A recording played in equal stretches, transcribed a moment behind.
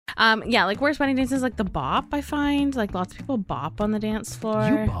Yeah, like worst wedding dances, like the bop. I find like lots of people bop on the dance floor.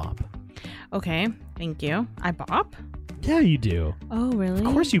 You bop. Okay, thank you. I bop. Yeah, you do. Oh, really?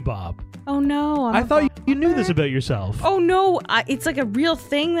 Of course you bop. Oh no, I thought you knew this about yourself. Oh no, it's like a real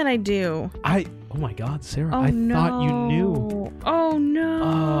thing that I do. Oh my God, Sarah! Oh, I no. thought you knew. Oh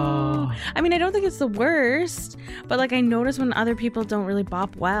no. I mean, I don't think it's the worst, but like I notice when other people don't really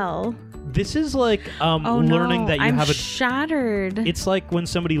bop well. This is like learning that you I'm have a shattered. It's like when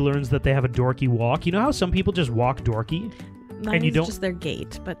somebody learns that they have a dorky walk. You know how some people just walk dorky? And you don't just their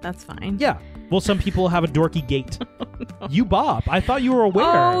gait, but that's fine. Yeah. Well, some people have a dorky gait. No. You bop. I thought you were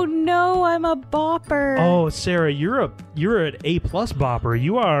aware. Oh no, I'm a bopper. Oh, Sarah, you're an A+ bopper.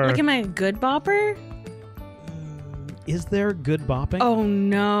 You are. Like, am I a good bopper? Is there good bopping? Oh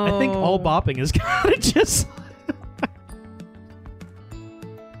no. I think all bopping is kind of just.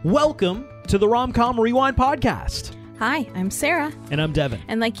 Welcome to the Rom-Com Rewind podcast. Hi, I'm Sarah. And I'm Devin.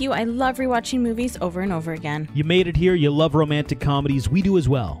 And like you, I love rewatching movies over and over again. You made it here. You love romantic comedies. We do as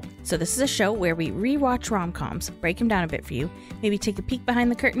well. So this is a show where we rewatch rom-coms, break them down a bit for you, maybe take a peek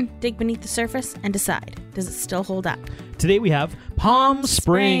behind the curtain, dig beneath the surface, and decide, does it still hold up? Today we have Palm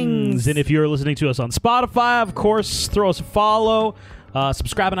Springs. And if you're listening to us on Spotify, of course, throw us a follow,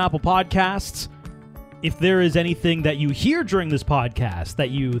 subscribe on Apple Podcasts. If there is anything that you hear during this podcast that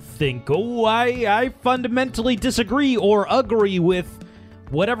you think, oh, I fundamentally disagree or agree with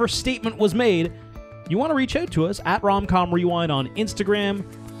whatever statement was made, you want to reach out to us at Romcom Rewind on Instagram,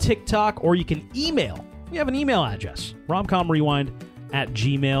 TikTok, or you can email. We have an email address,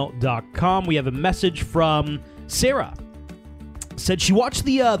 romcomrewind@gmail.com. We have a message from Sarah. Said she watched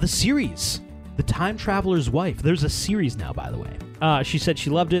the series, The Time Traveler's Wife. There's a series now, by the way. She said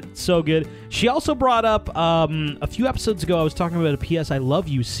she loved it. So good. She also brought up a few episodes ago, I was talking about a P.S. I Love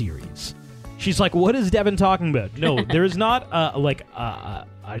You series. She's like, what is Devin talking about? No, there is not a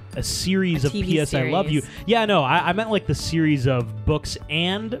series of P.S. I Love You. Yeah, no, I meant like the series of books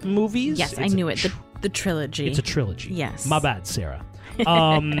and movies. Yes, I knew it. The trilogy. It's a trilogy. Yes. My bad, Sarah.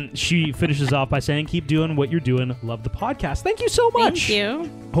 She finishes off by saying, keep doing what you're doing. Love the podcast. Thank you so much. Thank you.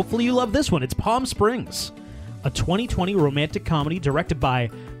 Hopefully you love this one. It's Palm Springs, a 2020 romantic comedy directed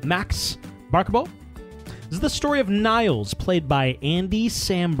by Max Barkabo. This is the story of Niles, played by Andy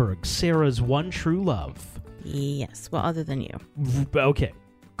Samberg, Sarah's one true love. Yes, well, other than you. Okay,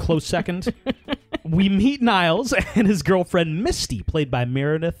 close second. We meet Niles and his girlfriend Misty, played by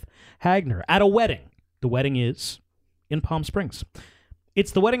Meredith Hagner, at a wedding. The wedding is in Palm Springs.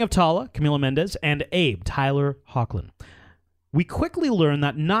 It's the wedding of Tala, Camila Mendes, and Abe, Tyler Hoechlin. We quickly learn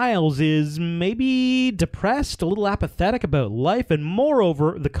that Niles is maybe depressed, a little apathetic about life, and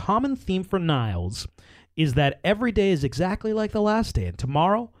moreover, the common theme for Niles is that every day is exactly like the last day, and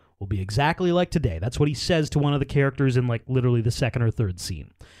tomorrow will be exactly like today. That's what he says to one of the characters in like literally the second or third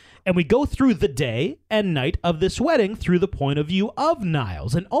scene. And we go through the day and night of this wedding through the point of view of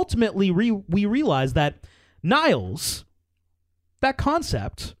Niles, and ultimately we realize that Niles, that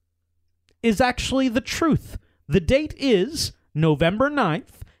concept, is actually the truth. The date is November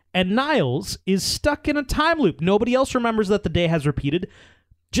 9th, and Niles is stuck in a time loop. Nobody else remembers that the day has repeated.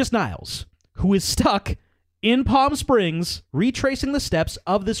 Just Niles, who is stuck in Palm Springs, retracing the steps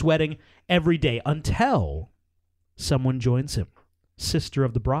of this wedding every day until someone joins him. Sister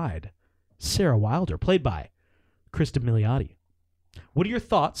of the bride, Sarah Wilder, played by Kristen Milioti. What are your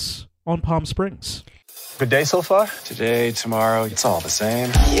thoughts on Palm Springs? Good day so far? Today, tomorrow, it's all the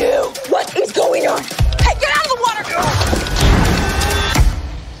same. You! What is going on? Hey, get out of the water!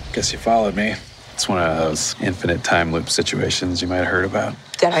 Guess you followed me. It's one of those infinite time loop situations you might have heard about.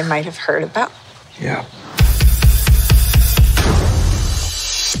 That I might have heard about. Yeah.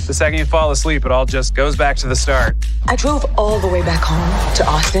 The second you fall asleep, it all just goes back to the start. I drove all the way back home to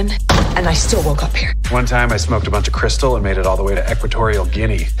Austin, and I still woke up here. One time I smoked a bunch of crystal and made it all the way to Equatorial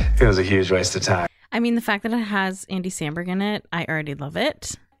Guinea. It was a huge waste of time. I mean, the fact that it has Andy Samberg in it, I already love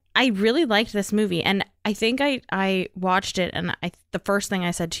it. I really liked this movie, and I think I watched it, and the first thing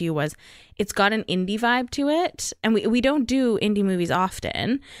I said to you was, it's got an indie vibe to it, and we don't do indie movies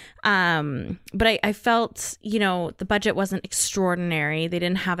often, but I felt, the budget wasn't extraordinary. They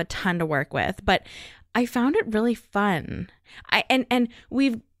didn't have a ton to work with, but I found it really fun. And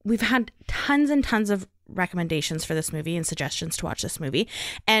we've had tons and tons of recommendations for this movie and suggestions to watch this movie,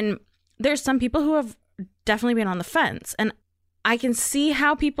 and there's some people who have definitely been on the fence, and I can see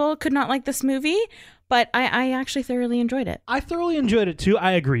how people could not like this movie, but I actually thoroughly enjoyed it. I thoroughly enjoyed it too.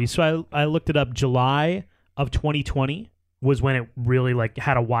 I agree. So I looked it up. July of 2020 was when it really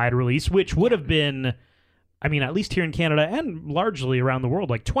had a wide release, which would have been, I mean, at least here in Canada and largely around the world,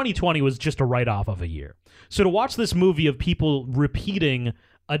 2020 was just a write-off of a year. So to watch this movie of people repeating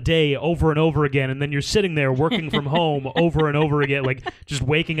a day over and over again, and then you're sitting there working from home over and over again, like just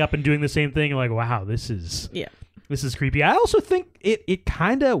waking up and doing the same thing. You're like, wow, this is creepy. I also think it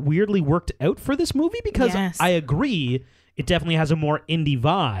kind of weirdly worked out for this movie because I agree it definitely has a more indie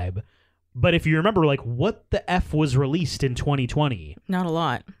vibe. But if you remember, like, what the F was released in 2020? Not a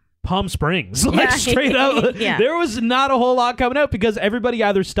lot. Palm Springs. Like, straight up. There was not a whole lot coming out because everybody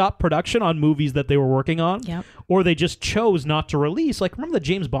either stopped production on movies that they were working on or they just chose not to release. Like, remember the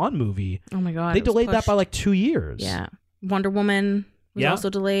James Bond movie? Oh, my God. They delayed that by, like, 2 years. Yeah. Wonder Woman was also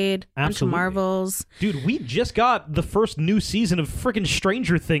delayed. Absolutely. Bunch of Marvels. Dude, we just got the first new season of freaking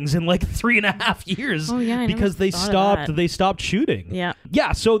Stranger Things in like 3.5 years. Oh yeah, because they stopped shooting.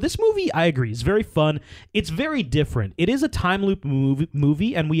 Yeah. So this movie, I agree, is very fun. It's very different. It is a time loop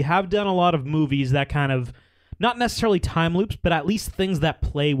movie, and we have done a lot of movies that kind of not necessarily time loops, but at least things that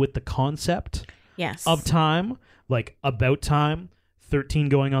play with the concept of time, like About Time, 13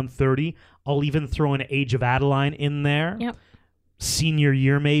 going on 30. I'll even throw an Age of Adeline in there. Yep. Senior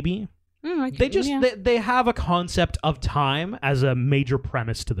Year, maybe. They have a concept of time as a major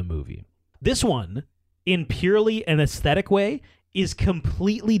premise to the movie. This one, in purely an aesthetic way, is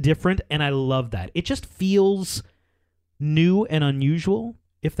completely different, and I love that. It just feels new and unusual,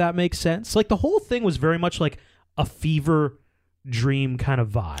 if that makes sense. Like, the whole thing was very much like a fever dream kind of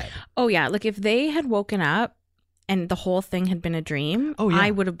vibe. Oh yeah, like if they had woken up and the whole thing had been a dream,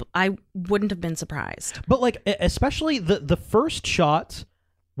 I wouldn't have been surprised. But like, especially the first shot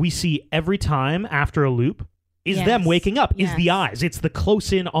we see every time after a loop is them waking up, is the eyes. It's the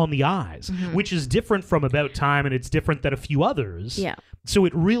close in on the eyes, which is different from About Time, and it's different than a few others. Yeah. So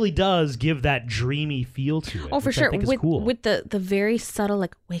it really does give that dreamy feel to it. Oh, for sure. I think is cool. With the very subtle,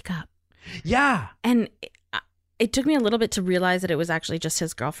 like, wake up. Yeah. And it took me a little bit to realize that it was actually just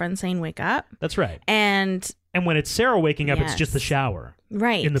his girlfriend saying wake up. That's right. And when it's Sarah waking up, it's just the shower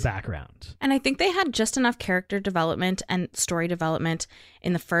in the background. And I think they had just enough character development and story development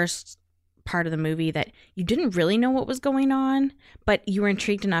in the first part of the movie that you didn't really know what was going on, but you were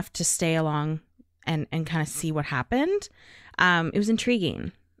intrigued enough to stay along and kind of see what happened. It was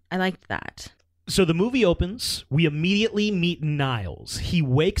intriguing. I liked that. So the movie opens. We immediately meet Niles. He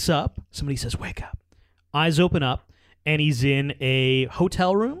wakes up. Somebody says, wake up. Eyes open up, and he's in a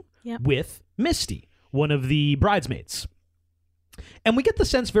hotel room with Misty, one of the bridesmaids. And we get the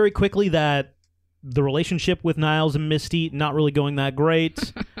sense very quickly that the relationship with Niles and Misty, not really going that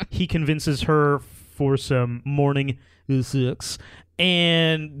great. He convinces her for some morning sex,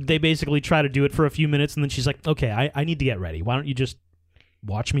 and they basically try to do it for a few minutes, and then she's like, okay, I need to get ready. Why don't you just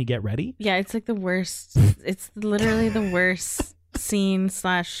watch me get ready? Yeah, it's like the worst. It's literally the worst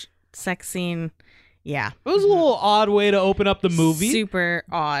scene/sex scene. Yeah. It was a little odd way to open up the movie. Super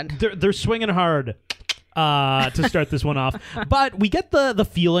odd. They're swinging hard to start this one off. But we get the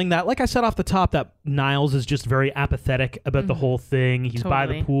feeling that, like I said off the top, that Niles is just very apathetic about the whole thing. He's by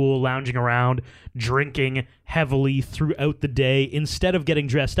the pool, lounging around, drinking heavily throughout the day. Instead of getting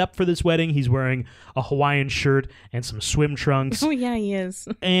dressed up for this wedding, he's wearing a Hawaiian shirt and some swim trunks. Oh, yeah, he is.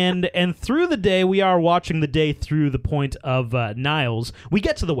 and through the day, we are watching the day through the point of Niles. We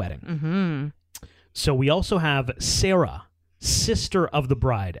get to the wedding. Mm-hmm. So we also have Sarah, sister of the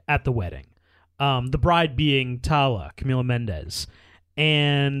bride, at the wedding. The bride being Tala, Camila Mendez.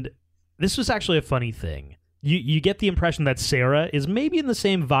 And this was actually a funny thing. You get the impression that Sarah is maybe in the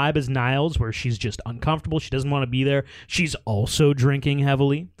same vibe as Niles, where she's just uncomfortable. She doesn't want to be there. She's also drinking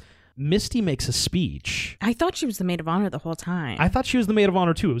heavily. Misty makes a speech. I thought she was the maid of honor the whole time. I thought she was the maid of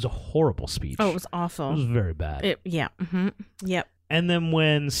honor, too. It was a horrible speech. Oh, it was awful. It was very bad. Yep. And then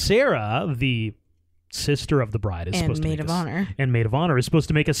when Sarah, the sister of the bride, is supposed to maid of honor is supposed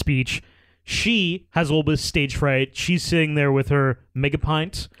to make a speech, she has a little bit of stage fright. She's sitting there with her mega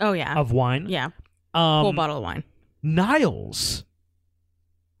pint of wine. Yeah. Whole bottle of wine. Niles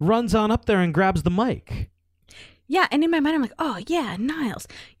runs on up there and grabs the mic. Yeah, and in my mind I'm like, oh yeah, Niles,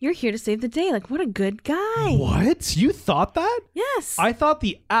 you're here to save the day. Like, what a good guy. What? You thought that? Yes. I thought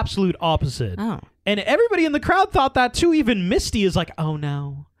the absolute opposite. Oh. And everybody in the crowd thought that too. Even Misty is like, oh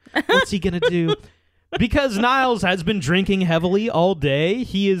no, what's he gonna do? Because Niles has been drinking heavily all day.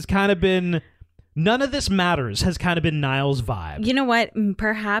 He has kind of been... None of this matters has kind of been Niles' vibe. You know what?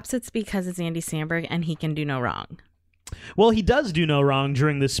 Perhaps it's because it's Andy Samberg and he can do no wrong. Well, he does do no wrong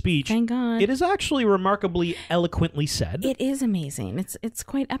during this speech. Thank God. It is actually remarkably eloquently said. It is amazing. It's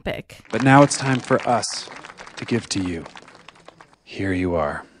quite epic. But now it's time for us to give to you. Here you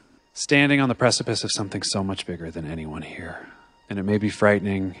are, standing on the precipice of something so much bigger than anyone here. And it may be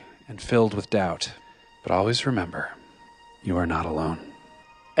frightening and filled with doubt. But always remember, you are not alone.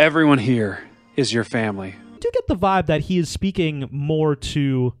 Everyone here is your family. do get the vibe that he is speaking more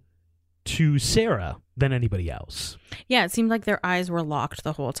to Sarah than anybody else. Yeah, it seemed like their eyes were locked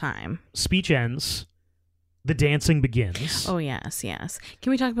the whole time. Speech ends. The dancing begins. Oh, yes. Can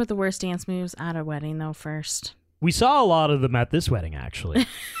we talk about the worst dance moves at a wedding, though, first? We saw a lot of them at this wedding, actually.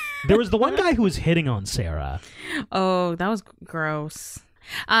 There was the one guy who was hitting on Sarah. Oh, that was gross.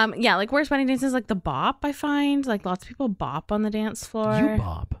 Yeah, like worst wedding dances, like the bop, I find. Like lots of people bop on the dance floor. You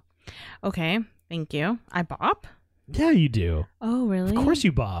bop. Okay, thank you. I bop? Yeah, you do. Oh, really? Of course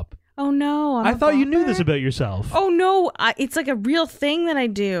you bop. Oh, no. I thought you knew this about yourself. Oh, no. It's like a real thing that I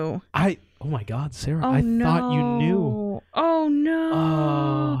do. Oh my God, Sarah. Oh, I no. thought you knew. Oh, no.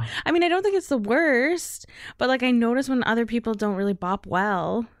 Oh. I mean, I don't think it's the worst, but like I notice when other people don't really bop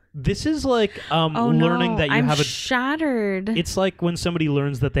well. This is like Oh, learning no. that you I'm have a... shattered. It's like when somebody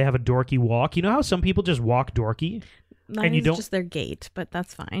learns that they have a dorky walk. You know how some people just walk dorky? That and you is don't... just their gait, but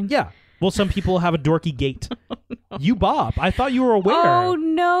that's fine. Yeah. Well, some people have a dorky gait. You bop. I thought you were aware. Oh,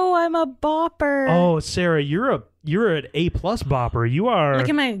 no. I'm a bopper. Oh, Sarah, you're an A+ bopper. You are... Like,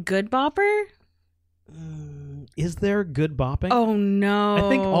 am I a good bopper? Is there good bopping? Oh, no. I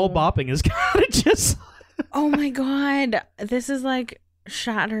think all bopping is kind of just... Oh, my God. This is like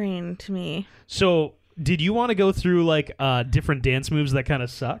shattering to me. So, did you want to go through like different dance moves that kind of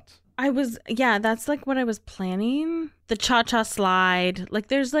sucked? Yeah, that's like what I was planning. The cha-cha slide. Like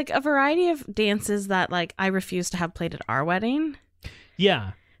there's like a variety of dances that like I refuse to have played at our wedding.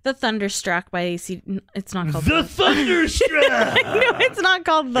 Yeah. The Thunderstruck by AC. It's not called The Thunderstruck. No, it's not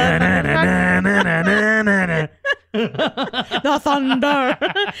called the Thunderstruck. The Thunder.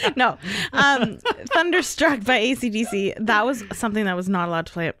 No. Thunderstruck by AC/DC. That was something that was not allowed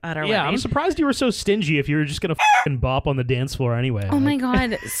to play at our Yeah, wedding. I'm surprised you were so stingy if you were just going to fucking bop on the dance floor anyway. Oh my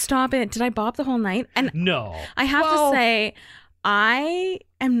God. Stop it. Did I bop the whole night? And No. I have to say, I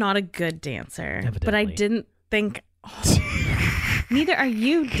am not a good dancer, but I Evidently. didn't think. Neither are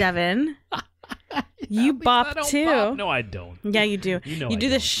you, Devin. You bop too. Bop. No, I don't. Yeah, you do. You know you I do don't.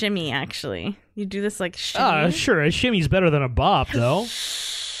 this shimmy, actually. You do this like shimmy. Sure. A shimmy's better than a bop, though.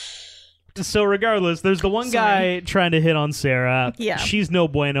 So regardless, there's the one guy trying to hit on Sarah. Yeah. She's no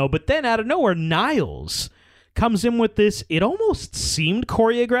bueno. But then out of nowhere, Niles comes in with this. It almost seemed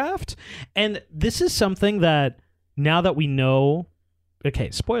choreographed. And this is something that now that we know...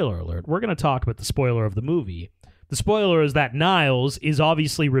 Okay, spoiler alert. We're going to talk about the spoiler of the movie. The spoiler is that Niles is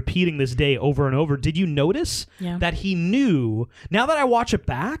obviously repeating this day over and over. Did you notice that he knew... Now that I watch it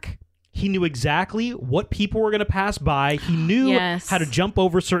back... He knew exactly what people were going to pass by. He knew how to jump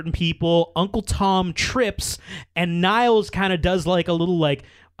over certain people. Uncle Tom trips, and Niles kind of does like a little like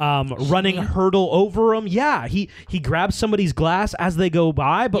running hurdle over him. Yeah, he grabs somebody's glass as they go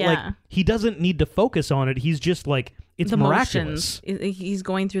by, but like he doesn't need to focus on it. He's just like, it's miraculous. He's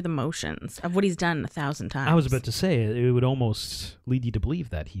going through the motions of what he's done 1,000 times. I was about to say, it would almost lead you to believe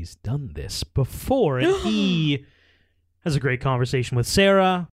that he's done this before. And he has a great conversation with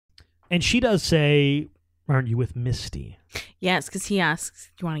Sarah. And she does say, aren't you with Misty? Yes, because he asks,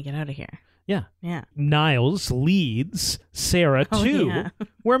 do you want to get out of here? Yeah. Yeah. Niles leads Sarah to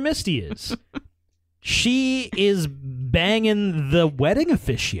where Misty is. She is banging the wedding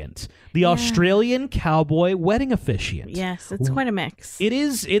officiant, the Australian cowboy wedding officiant. Yes, it's quite a mix. It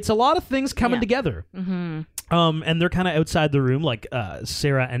is. It's a lot of things coming together. Mm-hmm. And they're kind of outside the room like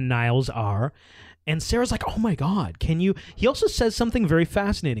Sarah and Niles are. And Sarah's like, oh my God, can you... He also says something very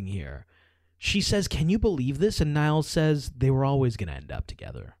fascinating here. She says, can you believe this? And Niles says, they were always going to end up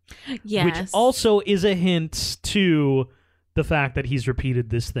together. Yes. Which also is a hint to the fact that he's repeated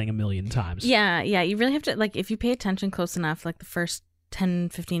this thing a million times. Yeah. You really have to, like, if you pay attention close enough, like the first 10,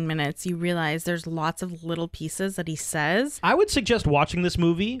 15 minutes, you realize there's lots of little pieces that he says. I would suggest watching this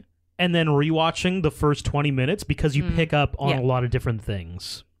movie and then rewatching the first 20 minutes because you pick up on a lot of different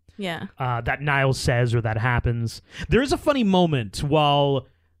things. Yeah. That Niles says or that happens. There is a funny moment while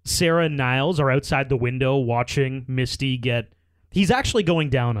Sarah and Niles are outside the window watching Misty get... He's actually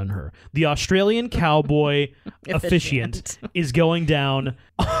going down on her. The Australian cowboy officiant is going down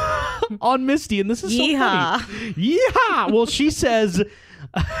on Misty, and this is so funny. Yeehaw! Well, she says...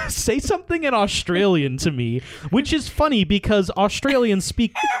 say something in Australian to me, which is funny because Australians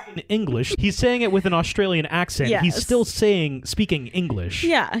speak English. He's saying it with an Australian accent. Yes. He's still speaking English.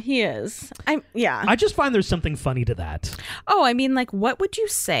 Yeah, he is. I just find there's something funny to that. Oh, I mean, like, what would you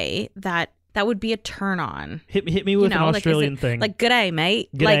say that would be a turn on? Hit me with an Australian thing. Like, g'day, mate.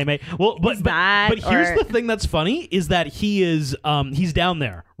 G'day, mate. Well, but here's the thing that's funny is that he is he's down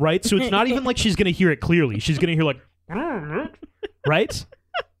there, right? So it's not even like she's gonna hear it clearly. She's gonna hear like right?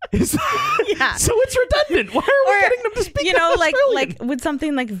 So it's redundant. Why are we getting them to speak? Like with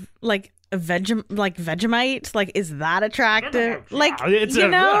something like Vegemite? Like, is that attractive? Like, It's you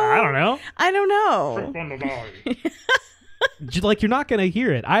know? I don't know. I don't know. Like, you're not gonna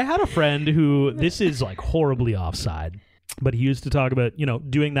hear it. I had a friend who, this is like horribly offside, but he used to talk about, you know,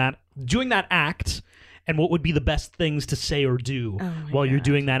 doing that act and what would be the best things to say or do while you're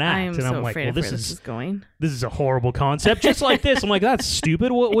doing that act. I am And so I'm like, afraid well, of where this is going. this is a horrible concept. Just like this. I'm like, that's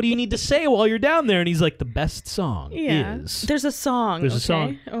stupid. What do you need to say while you're down there? And he's like, the best song is... There's a song. There's a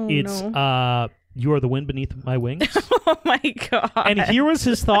song. Oh, It's no. You Are the Wind Beneath My Wings. Oh my God. And here was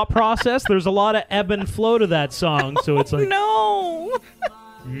his thought process. There's a lot of ebb and flow to that song. So it's like... No.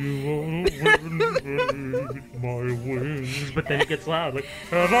 You are the wind beneath my wings. But then it gets loud. Like,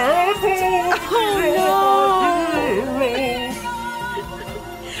 as I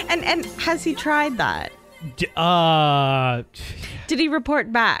And has he tried that? Did he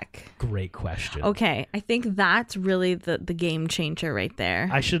report back? Great question. Okay, I think that's really the game changer right there.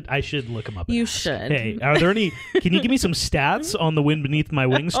 I should look him up. You ask. should. Hey, are there any? Can you give me some stats on the Wind Beneath My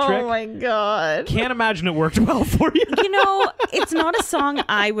Wings trick? Oh my God. Can't imagine it worked well for you. You know, it's not a song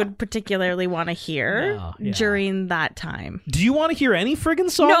I would particularly want to hear No, yeah. during that time. Do you want to hear any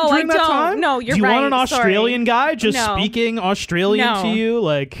friggin' song No, during I that don't. time? No, you're Do you want right. an Australian guy just No. speaking Australian No. to you?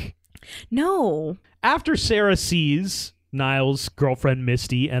 Like, No. after Sarah sees Niles' girlfriend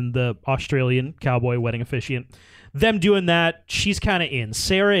Misty and the Australian cowboy wedding officiant, them doing that, she's kind of in.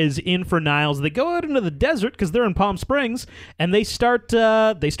 Sarah is in for Niles. They go out into the desert because they're in Palm Springs, and they start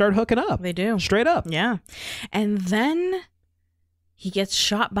hooking up. They do. Straight up. Yeah. And then he gets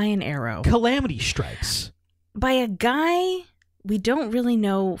shot by an arrow. Calamity strikes. By a guy we don't really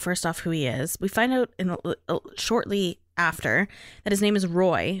know, first off, who he is. We find out shortly after that his name is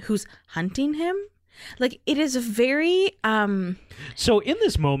Roy, who's hunting him. Like, it is a very... So in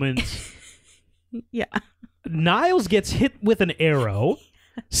this moment, yeah. Niles gets hit with an arrow.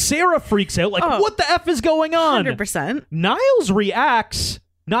 Sarah freaks out, like, Oh. what the F is going on? 100%. Niles reacts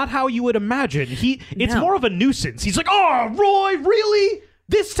not how you would imagine. It's No. more of a nuisance. He's like, oh, Roy, really?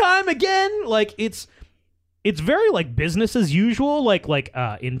 This time again? Like, it's very, like, business as usual, like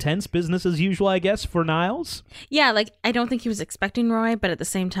intense business as usual, I guess, for Niles. Yeah, like, I don't think he was expecting Roy, but at the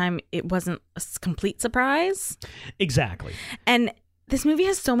same time, it wasn't a complete surprise. Exactly. And this movie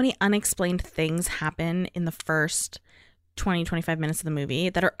has so many unexplained things happen in the first 20, 25 minutes of the movie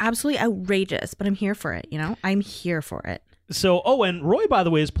that are absolutely outrageous, but I'm here for it, you know? I'm here for it. So, and Roy, by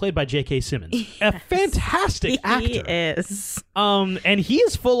the way, is played by J.K. Simmons, a fantastic actor. He is. And he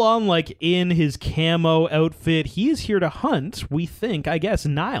is full on, like, in his camo outfit. He is here to hunt, we think, I guess,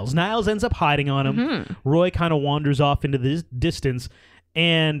 Niles. Niles ends up hiding on him. Mm-hmm. Roy kind of wanders off into the distance.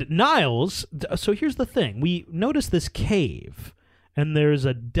 And Niles, so here's the thing. We notice this cave, and there's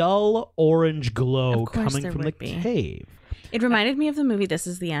a dull orange glow Of course coming there from the would be. cave. It reminded me of the movie This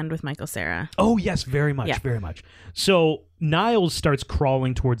Is the End with Michael Cera. Oh, yes, very much, Yeah. very much. So Niles starts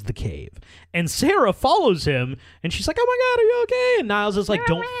crawling towards the cave, and Sarah follows him, and she's like, oh my God, are you okay? And Niles is like,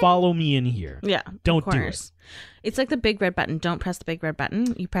 don't follow me in here. Yeah. Don't of do course. It's like the big red button. Don't press the big red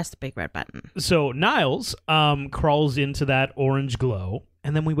button. You press the big red button. So Niles crawls into that orange glow,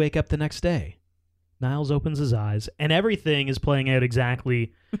 and then we wake up the next day. Niles opens his eyes, and everything is playing out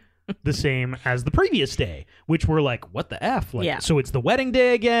exactly the same as the previous day, which we're like, what the F? Like, Yeah. So it's the wedding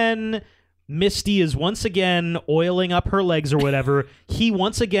day again. Misty is once again oiling up her legs or whatever. He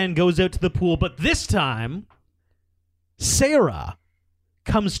once again goes out to the pool, but this time, Sarah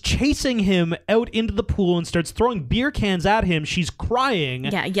comes chasing him out into the pool and starts throwing beer cans at him. She's crying.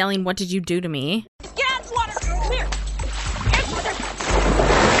 Yeah, yelling, what did you do to me? Get out of the water! Come here!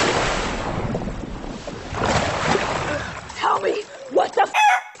 Tell me what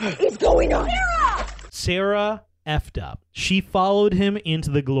the is going on. Sarah effed up. She followed him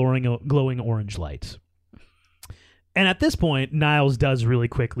into the glowing orange light. And at this point, Niles does really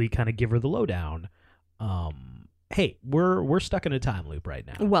quickly kind of give her the lowdown. Hey, we're stuck in a time loop right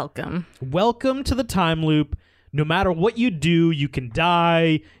now. Welcome. Welcome to the time loop. No matter what you do, you can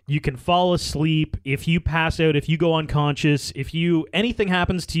die, you can fall asleep, if you pass out, if you go unconscious, if anything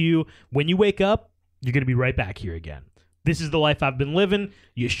happens to you, when you wake up, you're going to be right back here again. This is the life I've been living.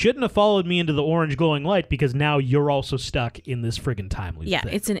 You shouldn't have followed me into the orange glowing light because now you're also stuck in this friggin' time loop Yeah,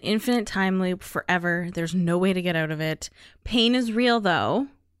 thing. it's an infinite time loop forever. There's no way to get out of it. Pain is real, though.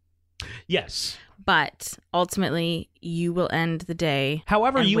 Yes. But ultimately, you will end the day.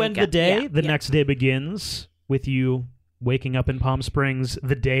 However and you wake end the up. day, Yeah, the yeah. next day begins with you waking up in Palm Springs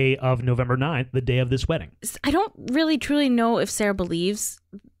the day of November 9th, the day of this wedding. I don't really truly know if Sarah believes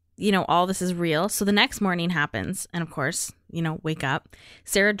all this is real. So the next morning happens. And of course, wake up.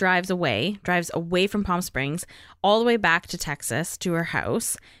 Sarah drives away from Palm Springs, all the way back to Texas to her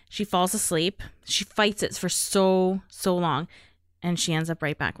house. She falls asleep. She fights it for so long. And she ends up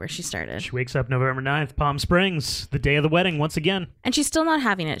right back where she started. She wakes up November 9th, Palm Springs, the day of the wedding once again. And she's still not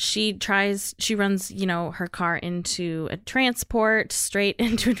having it. She runs, her car into a transport, straight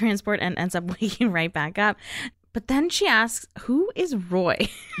into a transport, and ends up waking right back up. But then she asks, who is Roy?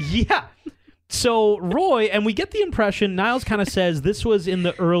 Yeah. So Roy, and we get the impression, Niles kind of says this was in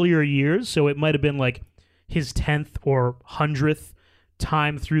the earlier years, so it might have been like his 10th or 100th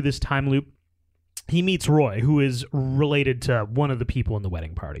time through this time loop. He meets Roy, who is related to one of the people in the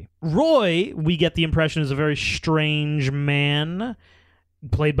wedding party. Roy, we get the impression, is a very strange man,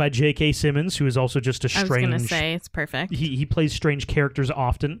 played by J.K. Simmons, who is also just a strange... I was going to say, it's perfect. He plays strange characters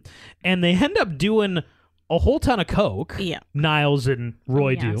often. And they end up doing a whole ton of coke. Yeah. Niles and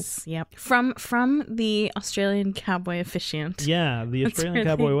Roy do. Yep. From the Australian cowboy officiant. Yeah, the That's Australian really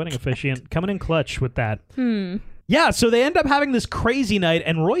cowboy wedding officiant coming in clutch with that. Yeah, so they end up having this crazy night,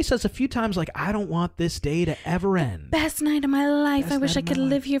 and Roy says a few times, like, I don't want this day to ever end. Best night of my life. I wish I could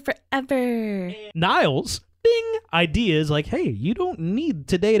live here forever. Niles, bing, ideas like, hey, you don't need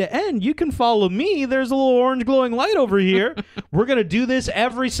today to end. You can follow me. There's a little orange glowing light over here. We're going to do this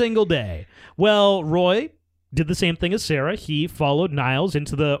every single day. Well, Roy did the same thing as Sarah. He followed Niles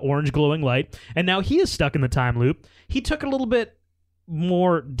into the orange glowing light, and now he is stuck in the time loop. He took it a little bit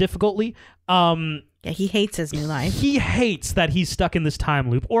more difficultly. Yeah, he hates his new life. He hates that he's stuck in this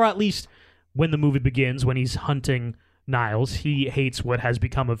time loop, or at least when the movie begins, when he's hunting Niles, he hates what has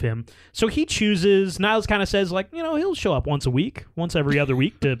become of him. So he chooses, Niles kind of says, like, he'll show up once every other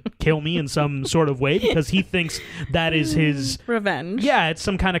week to kill me in some sort of way, because he thinks that is his... revenge. Yeah, it's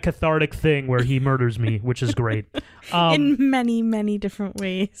some kind of cathartic thing where he murders me, which is great. In many, many different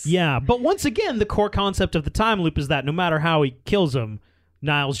ways. Yeah, but once again, the core concept of the time loop is that no matter how he kills him,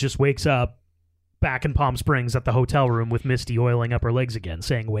 Niles just wakes up back in Palm Springs at the hotel room with Misty oiling up her legs again,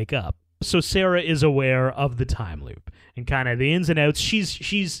 saying, wake up. So Sarah is aware of the time loop and kind of the ins and outs.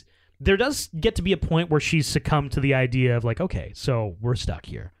 She's there does get to be a point where she's succumbed to the idea of like, okay, so we're stuck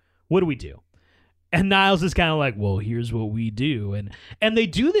here. What do we do? And Niles is kind of like, well, here's what we do. And they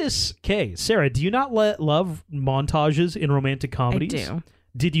do this. Okay, Sarah, do you not love montages in romantic comedies? I do.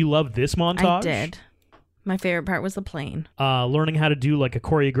 Did you love this montage? I did. My favorite part was the plane. Learning how to do like a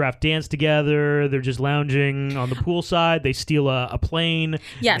choreographed dance together. They're just lounging on the poolside. They steal a plane.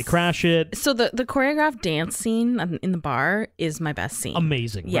 Yes. And they crash it. So the choreographed dance scene in the bar is my best scene.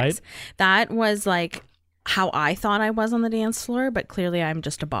 Amazing, yes. right? That was like how I thought I was on the dance floor, but clearly I'm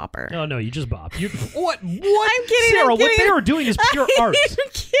just a bopper. Oh, no, you just bop. What? I'm kidding, Sarah, I'm what kidding. they are doing is pure art.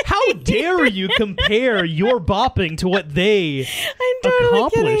 How dare you compare your bopping to what they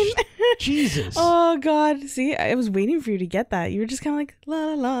accomplished? Kidding. Jesus. Oh, God. See, I was waiting for you to get that. You were just kind of like,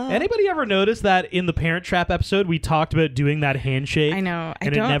 la, la, la. Anybody ever notice that in the Parent Trap episode, we talked about doing that handshake? I know.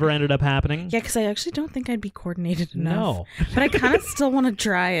 And it never ended up happening? Yeah, because I actually don't think I'd be coordinated enough. No. But I kind of still want to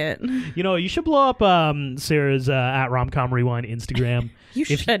try it. You should blow up Sarah's at Romcom Rewind Instagram. You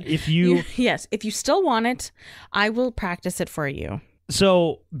should. If you... Yes, if you still want it, I will practice it for you.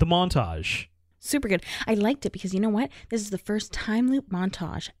 So, the montage. Super good. I liked it because you know what? This is the first time loop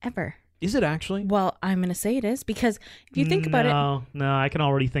montage ever. Is it actually? Well, I'm going to say it is because if you think about it... No, I can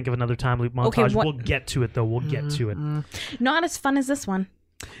already think of another time loop montage. Okay, we'll get to it, though. We'll get to it. Not as fun as this one.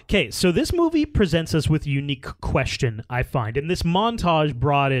 Okay, so this movie presents us with a unique question, I find, and this montage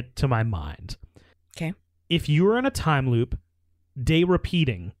brought it to my mind. Okay. If you were in a time loop, day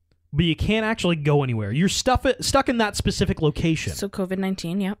repeating, but you can't actually go anywhere, you're stuck in that specific location. So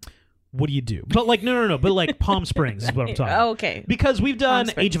COVID-19, yep. What do you do? But like, no, but like Palm Springs is what I'm talking about. Okay. Because we've done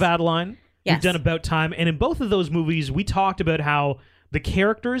Age of Adeline, yes. We've done About Time, and in both of those movies, we talked about how the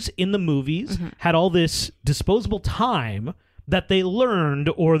characters in the movies had all this disposable time that they learned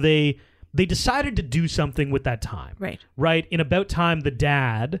or they decided to do something with that time. Right. Right? In About Time, the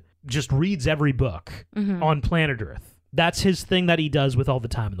dad just reads every book on planet Earth. That's his thing that he does with all the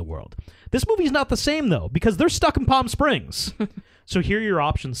time in the world. This movie's not the same, though, because they're stuck in Palm Springs. So here are your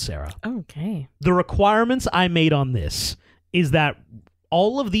options, Sarah. Okay. The requirements I made on this is that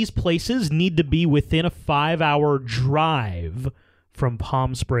all of these places need to be within a 5-hour drive from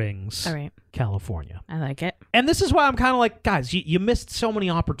Palm Springs, all right, California. I like it. And this is why I'm kind of like, guys, you missed so many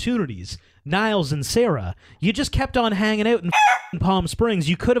opportunities. Niles and Sarah, you just kept on hanging out in Palm Springs.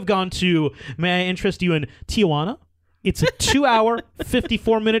 You could have gone to, may I interest you in Tijuana? It's a 2-hour,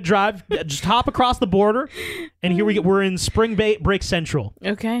 54-minute drive. Just hop across the border, and here we're in Spring Break Central.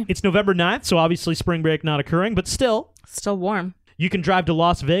 Okay. It's November 9th, so obviously spring break not occurring, but still warm. You can drive to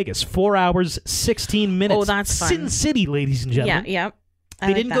Las Vegas, 4 hours, 16 minutes. Oh, that's fun. Sin City, ladies and gentlemen. Yeah.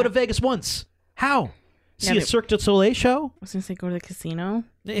 They didn't go to Vegas once. How? See Yeah, a Cirque du Soleil show? I was going to say go to the casino.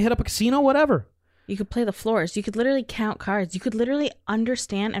 They hit up a casino, whatever. You could play the floors. You could literally count cards. You could literally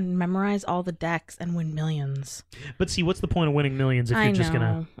understand and memorize all the decks and win millions. But see, what's the point of winning millions if you're just going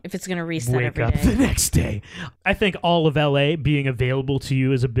to if it's going to reset wake every up day. the next day? I think all of LA being available to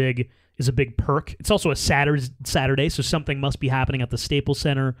you is a big perk. It's also a Saturday, so something must be happening at the Staples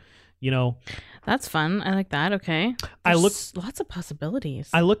Center, you know. That's fun. I like that. Okay. There's lots of possibilities.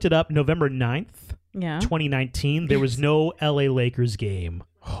 I looked it up November 9th, yeah. 2019. There was no LA Lakers game,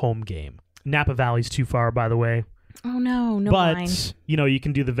 home game. Napa Valley's too far, by the way. Oh, no but, wine. you know, you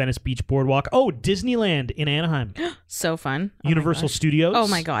can do the Venice Beach Boardwalk. Oh, Disneyland in Anaheim. So fun. Universal Studios. Oh,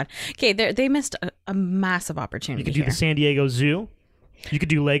 my God. Okay, they missed a massive opportunity. You could do here. the San Diego Zoo. You could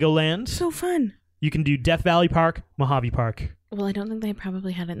do Legoland. So fun. You can do Death Valley Park, Mojave Park. Well, I don't think they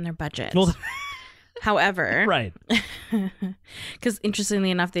probably had it in their budget. Well, However, right. Because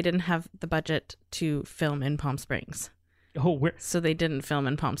interestingly enough, they didn't have the budget to film in Palm Springs. Oh, where? So they didn't film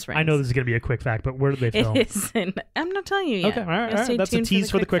in Palm Springs. I know this is going to be a quick fact, but where did they film? It isn't. I'm not telling you yet. Okay, all right. Stay That's a tuned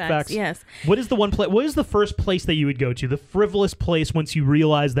tease for the quick facts. Yes. What is the what is the first place that you would go to? The frivolous place once you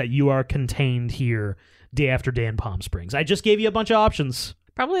realize that you are contained here day after day in Palm Springs. I just gave you a bunch of options.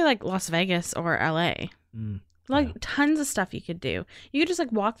 Probably like Las Vegas or LA. Tons of stuff you could do. You could just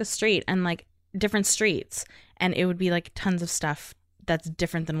like walk the street and like different streets, and it would be like tons of stuff that's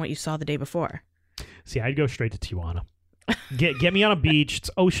different than what you saw the day before. See, I'd go straight to Tijuana. Get me on a beach. It's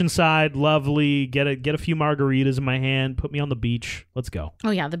oceanside, lovely. Get a few margaritas in my hand. Put me on the beach. Let's go.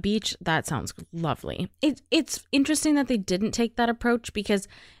 Oh yeah, the beach. That sounds lovely. It's interesting that they didn't take that approach because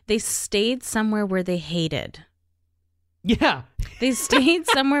they stayed somewhere where they hated. Yeah. They stayed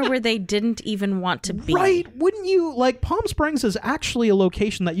somewhere where they didn't even want to be. Right? Wouldn't you? Like, Palm Springs is actually a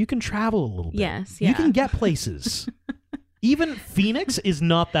location that you can travel a little bit. Yes, yeah. You can get places. Even Phoenix is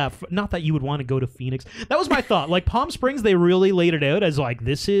not that you would want to go to Phoenix. That was my thought. Like, Palm Springs, they really laid it out as like,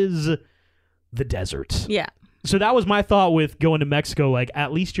 this is the desert. Yeah. So that was my thought with going to Mexico. Like,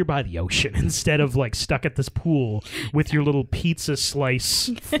 at least you're by the ocean instead of like stuck at this pool with your little pizza slice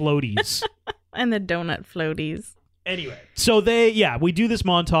floaties. And the donut floaties. Anyway, so we do this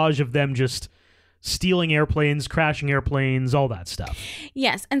montage of them just stealing airplanes, crashing airplanes, all that stuff.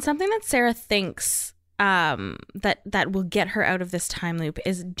 Yes, and something that Sarah thinks that will get her out of this time loop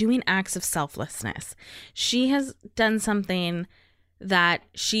is doing acts of selflessness. She has done something that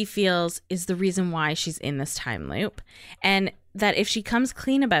she feels is the reason why she's in this time loop, and that if she comes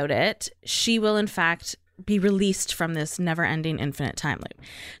clean about it, she will in fact be released from this never-ending infinite time loop.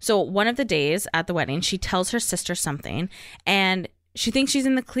 So one of the days at the wedding, she tells her sister something, and she thinks she's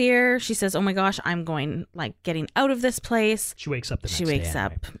in the clear. She says, oh my gosh, I'm getting out of this place. She wakes up the next day. She wakes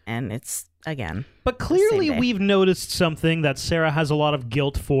up, and it's, again, but clearly the same day. We've noticed something that Sarah has a lot of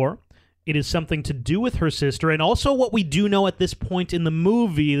guilt for. It is something to do with her sister, and also what we do know at this point in the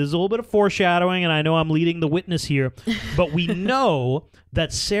movie. There's a little bit of foreshadowing, and I know I'm leading the witness here, but we know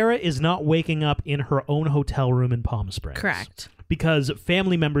that Sarah is not waking up in her own hotel room in Palm Springs. Correct. Because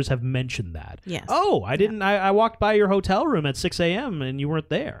family members have mentioned that. Yes. Oh, I didn't. I walked by your hotel room at 6 a.m. and you weren't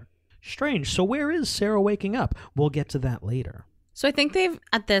there. Strange. So where is Sarah waking up? We'll get to that later. So I think they've,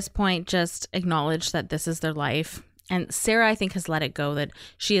 at this point, just acknowledged that this is their life. And Sarah, I think, has let it go, that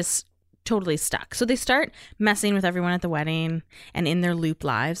she is totally stuck. So they start messing with everyone at the wedding and in their loop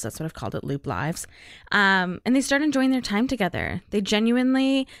lives. That's what I've called it, loop lives. And they start enjoying their time together. They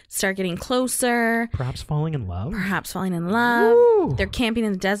genuinely start getting closer. Perhaps falling in love? Perhaps falling in love. Ooh. They're camping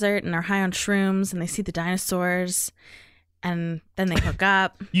in the desert and are high on shrooms, and they see the dinosaurs. And then they hook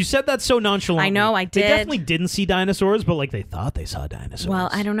up. You said that so nonchalantly. I know, I did. They definitely didn't see dinosaurs, but like they thought they saw dinosaurs. Well,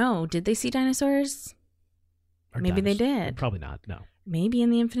 I don't know. Did they see dinosaurs? Or Maybe they did. Probably not, no. Maybe in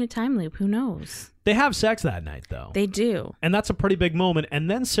the infinite time loop. Who knows? They have sex that night, though. They do. And that's a pretty big moment. And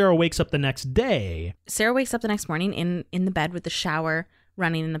then Sarah wakes up the next day. Sarah wakes up the next morning in the bed with the shower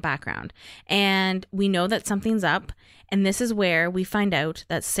running in the background. And we know that something's up. And this is where we find out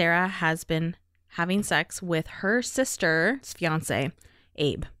that Sarah has been having sex with her sister's fiance,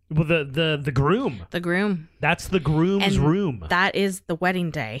 Abe. Well, the groom. The groom. That's the groom's room. That is the wedding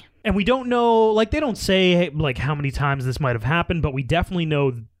day. And we don't know, like, they don't say, like, how many times this might have happened, but we definitely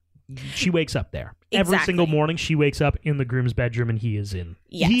know she wakes up there. Every Exactly. single morning, she wakes up in the groom's bedroom, and he is in.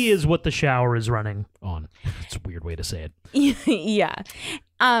 Yes. He is what the shower is running on. It's a weird way to say it. Yeah.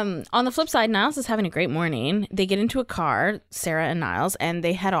 On the flip side, Niles is having a great morning. They get into a car, Sarah and Niles, and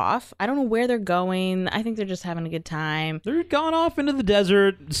they head off. I don't know where they're going. I think they're just having a good time. They're gone off into the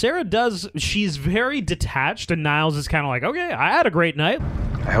desert. Sarah she's very detached, and Niles is kind of like, okay, I had a great night.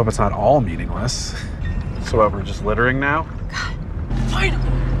 I hope it's not all meaningless. So what, we're just littering now? Finally!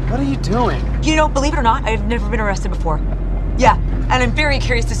 What are you doing? You know, believe it or not, I've never been arrested before. Yeah, and I'm very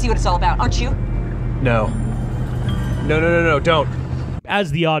curious to see what it's all about. Aren't you? No. No, don't.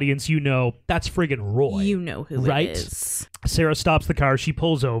 As the audience, you know, that's friggin' Roy. You know who right? it is. Sarah stops the car. She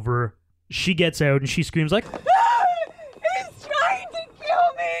pulls over. She gets out, and she screams like, He's trying to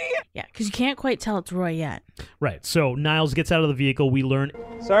kill me! Yeah, because you can't quite tell it's Roy yet. right. So Niles gets out of the vehicle. We learn,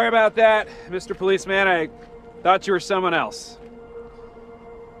 Sorry about that, Mr. Policeman. I thought you were someone else.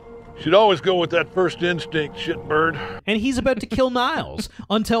 Should always go with that first instinct, shitbird. and he's about to kill Niles.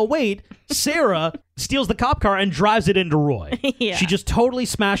 Until, wait, Sarah steals the cop car and drives it into Roy. Yeah. She just totally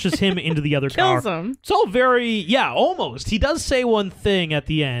smashes him into the other car. Kills him. It's all very, yeah, almost. He does say one thing at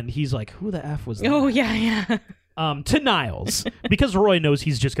the end. He's like, who the F was that? Oh, yeah. To Niles, because Roy knows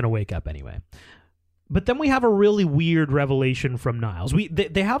he's just going to wake up anyway. But then we have a really weird revelation from Niles.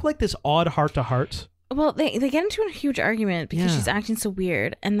 They have like this odd heart-to-heart. Well, they get into a huge argument because Yeah. she's acting so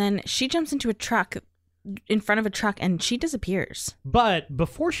weird. And then she jumps into a truck, in front of a truck, and she disappears. But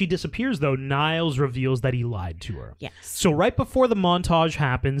before she disappears, though, Niles reveals that he lied to her. Yes. So right before the montage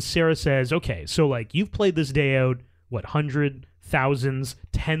happens, Sarah says, okay, so like you've played this day out, what, 100, thousands,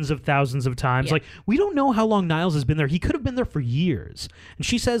 tens of thousands of times. Yeah. Like, we don't know how long Niles has been there. He could have been there for years. And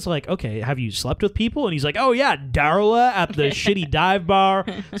she says, like, okay, have you slept with people? And he's like, oh yeah, Darla at the shitty dive bar.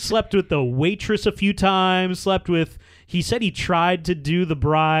 Slept with the waitress a few times. Slept with, he said he tried to do the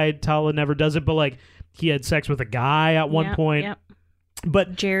bride. Tala never does it, but like he had sex with a guy at one point. Yep.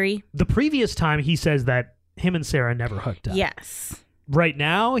 But Jerry. the previous time he says that him and Sarah never hooked up. Yes. Right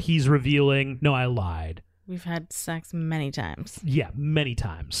now he's revealing, no, I lied. We've had sex many times. Yeah, many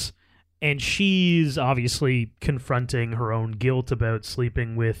times. And she's obviously confronting her own guilt about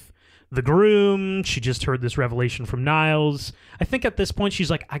sleeping with the groom. She just heard this revelation from Niles. I think at this point she's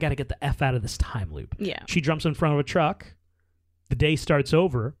like, I gotta get the F out of this time loop. Yeah. She jumps in front of a truck. The day starts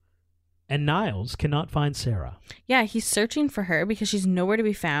over. And Niles cannot find Sarah. Yeah, he's searching for her because she's nowhere to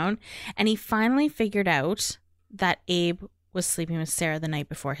be found. And he finally figured out that Abe was sleeping with Sarah the night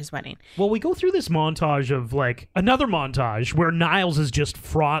before his wedding. Well, we go through this montage of, like, another montage where Niles is just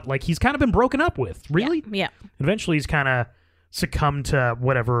fraught, like, he's kind of been broken up with. Really? Yeah. Eventually, he's kind of succumbed to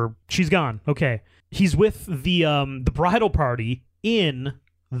whatever. She's gone. Okay. He's with the bridal party in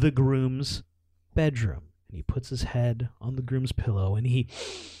the groom's bedroom. And he puts his head on the groom's pillow, and he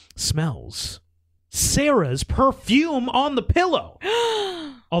smells Sarah's perfume on the pillow.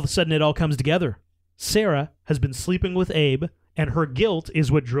 All of a sudden, it all comes together. Sarah has been sleeping with Abe, and her guilt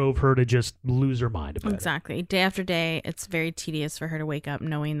is what drove her to just lose her mind about it. Exactly. Day after day, it's very tedious for her to wake up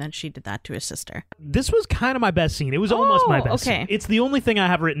knowing that she did that to his sister. This was kind of my best scene. It was almost my best okay. scene. It's the only thing I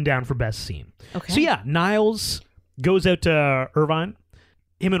have written down for best scene. Okay. So yeah, Niles goes out to Irvine.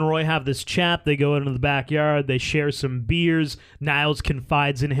 Him and Roy have this chat. They go out into the backyard. They share some beers. Niles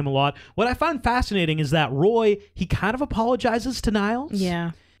confides in him a lot. What I find fascinating is that Roy, he kind of apologizes to Niles.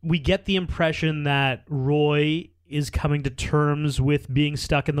 Yeah. We get the impression that Roy is coming to terms with being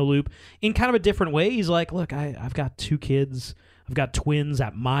stuck in the loop in kind of a different way. He's like, look, I've got 2 kids. I've got twins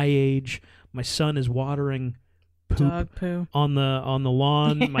at my age. My son is watering poop Dog poo. on the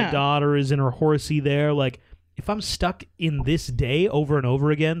lawn. Yeah. My daughter is in her horsey there. Like, if I'm stuck in this day over and over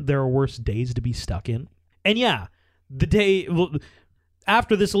again, there are worse days to be stuck in. And yeah, the day...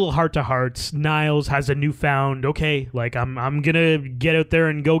 After this little heart-to-heart, Niles has a newfound, okay, like, I'm gonna get out there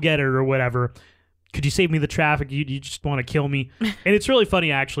and go get her or whatever. Could you save me the traffic? You just want to kill me. And it's really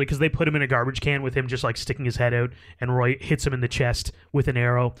funny, actually, because they put him in a garbage can with him just, like, sticking his head out, and Roy hits him in the chest with an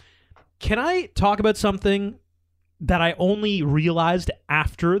arrow. Can I talk about something that I only realized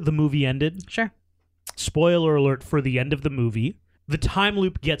after the movie ended? Sure. Spoiler alert for the end of the movie. The time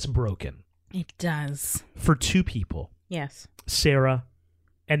loop gets broken. It does. For 2 people. Yes. Sarah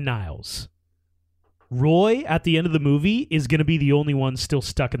and Niles. Roy, at the end of the movie, is going to be the only one still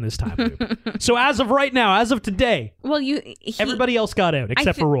stuck in this time loop. So as of right now, as of today, Well, everybody else got out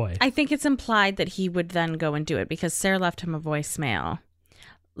except for Roy. I think it's implied that he would then go and do it because Sarah left him a voicemail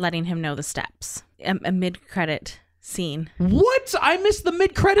letting him know the steps. A mid-credit scene. What? I missed the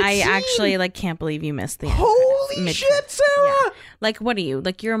mid-credits I scene? actually can't believe you missed the Holy mid- shit, Sarah! Yeah. Like, what are you?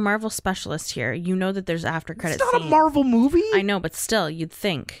 Like, you're a Marvel specialist here. You know that there's after credit It's not scene. a Marvel movie. I know, but still, you'd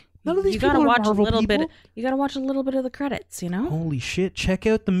think. None of these you gotta people are watch Marvel a little people. bit. You gotta watch a little bit of the credits. You know. Holy shit! Check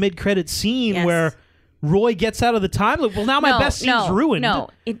out the mid-credit scene Yes. where Roy gets out of the time loop. Well, now my best scene's ruined. No,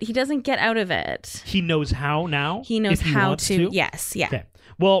 he doesn't get out of it. He knows how now? He knows if he how wants to. Yes, yeah. Okay.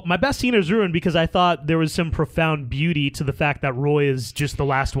 Well, my best scene is ruined because I thought there was some profound beauty to the fact that Roy is just the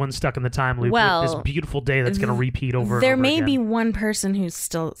last one stuck in the time loop with this beautiful day that's going to repeat over and over again. There may be one person who's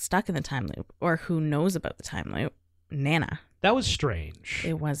still stuck in the time loop or who knows about the time loop. Nana. That was strange.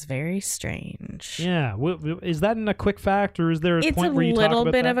 It was very strange. Yeah. Is that in a quick fact, or is there a point where you talk about that? It's a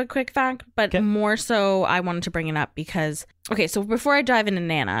little bit of a quick fact, but more so I wanted to bring it up because... Okay, so before I dive into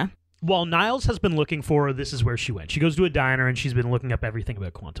Nana... While Niles has been looking for her, this is where she went. She goes to a diner and she's been looking up everything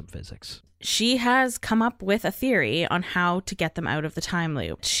about quantum physics. She has come up with a theory on how to get them out of the time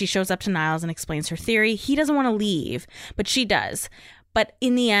loop. She shows up to Niles and explains her theory. He doesn't want to leave, but she does. But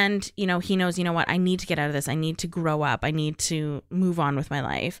in the end, he knows, what, I need to get out of this. I need to grow up. I need to move on with my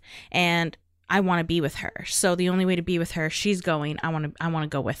life. And I want to be with her. So the only way to be with her, she's going, I want to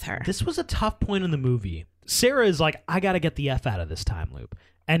go with her. This was a tough point in the movie. Sarah is like, I got to get the F out of this time loop.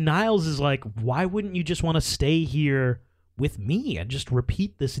 And Niles is like, why wouldn't you just want to stay here with me and just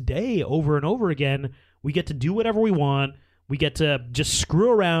repeat this day over and over again? We get to do whatever we want. We get to just screw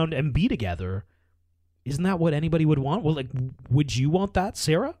around and be together. Isn't that what anybody would want? Well, would you want that,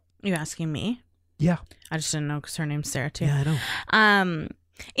 Sarah? You asking me? Yeah. I just didn't know because her name's Sarah too. Yeah, I know.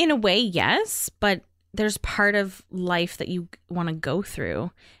 In a way, yes, but there's part of life that you want to go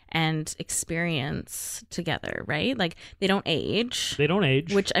through and experience together, right? Like, they don't age. They don't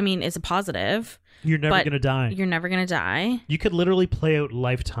age. Which, I mean, is a positive. You're never going to die. You're never going to die. You could literally play out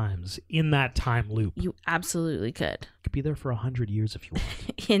lifetimes in that time loop. You absolutely could. You could be there for 100 years if you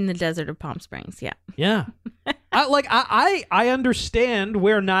want. In the desert of Palm Springs, yeah. Yeah. I understand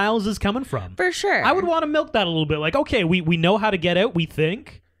where Niles is coming from. For sure. I would want to milk that a little bit. Like, okay, we know how to get out, we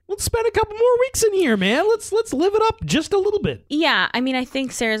think. Let's spend a couple more weeks in here, man. Let's live it up just a little bit. Yeah, I mean, I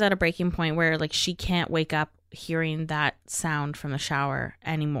think Sarah's at a breaking point where, like, she can't wake up hearing that sound from the shower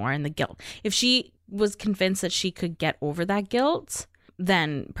anymore and the guilt. If she was convinced that she could get over that guilt,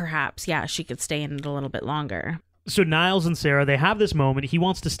 then perhaps, yeah, she could stay in it a little bit longer. So Niles and Sarah, they have this moment. He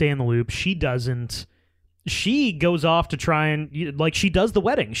wants to stay in the loop. She doesn't. She goes off to try and, like, she does the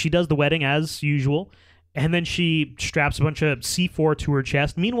wedding. She does the wedding as usual. And then she straps a bunch of C4 to her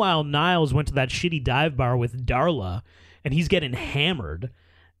chest. Meanwhile, Niles went to that shitty dive bar with Darla, and he's getting hammered.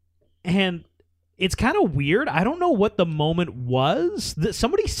 And it's kind of weird. I don't know what the moment was.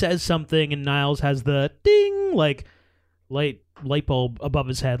 Somebody says something, and Niles has the ding, like, light bulb above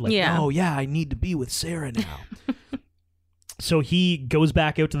his head. Like, oh, yeah, I need to be with Sarah now. So he goes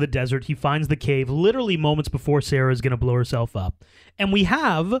back out to the desert. He finds the cave literally moments before Sarah is going to blow herself up. And we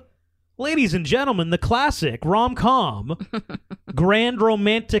have... Ladies and gentlemen, the classic rom-com grand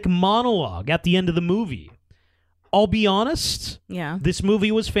romantic monologue at the end of the movie. I'll be honest. Yeah. This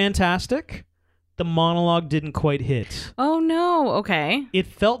movie was fantastic. The monologue didn't quite hit. Oh, no. Okay. It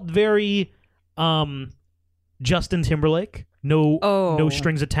felt very Justin Timberlake. No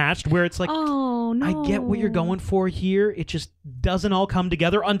strings attached, where it's like, oh, no. I get what you're going for here. It just doesn't all come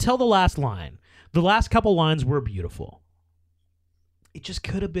together until the last line. The last couple lines were beautiful. It just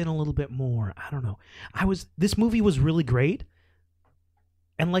could have been a little bit more. I don't know. This movie was really great.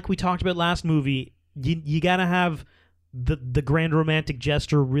 And like we talked about last movie, you got to have the grand romantic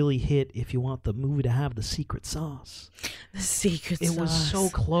gesture really hit if you want the movie to have the secret sauce. The secret sauce. It was so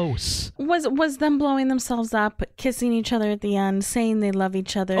close. Was them blowing themselves up, kissing each other at the end, saying they love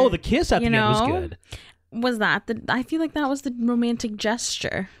each other. Oh, the kiss at the end was good. Was that I feel like that was the romantic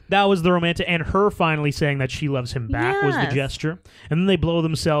gesture. That was the romantic, and her finally saying that she loves him back was the gesture. And then they blow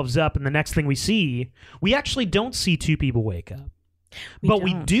themselves up, and the next thing we actually don't see two people wake up.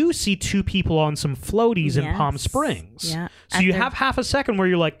 We do see two people on some floaties in Palm Springs. Yeah. So you have half a second where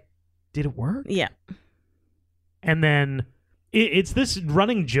you're like, did it work? Yeah. And then it's this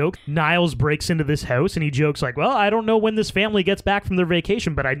running joke. Niles breaks into this house and he jokes like, well, I don't know when this family gets back from their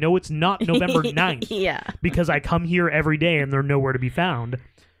vacation, but I know it's not November 9th. Yeah. Because I come here every day and they're nowhere to be found.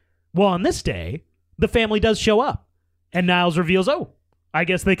 Well, on this day, the family does show up. And Niles reveals, I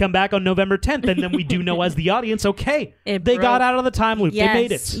guess they come back on November 10th. And then we do know as the audience, okay, they got out of the time loop. Yes, they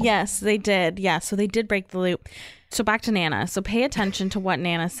made it. Yes, they did. Yeah, so they did break the loop. So back to Nana. So pay attention to what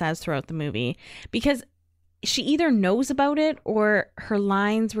Nana says throughout the movie. Because she either knows about it or her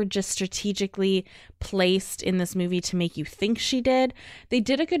lines were just strategically placed in this movie to make you think she did. They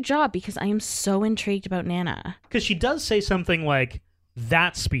did a good job because I am so intrigued about Nana. Because she does say something like,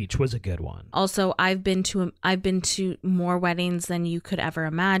 that speech was a good one. Also, I've been to more weddings than you could ever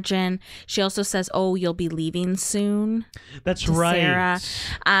imagine. She also says, "Oh, you'll be leaving soon." That's right.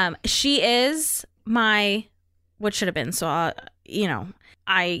 Sarah. She is my what should have been. So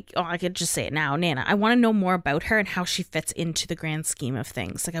I could just say it now, Nana. I want to know more about her and how she fits into the grand scheme of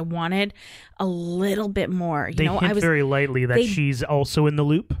things. Like I wanted a little bit more. They hint very lightly that she's also in the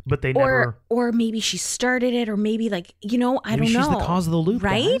loop, but they never. Or maybe she started it, or maybe I don't know. She's the cause of the loop,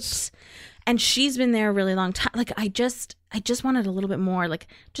 right? Guys. And she's been there a really long time. Like I just wanted a little bit more. Like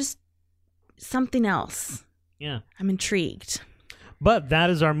just something else. Yeah, I'm intrigued. But that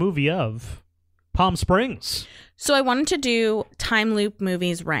is our movie of Palm Springs. So I wanted to do time loop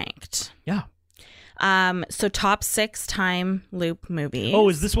movies ranked. Yeah. So top 6 time loop movies. Oh,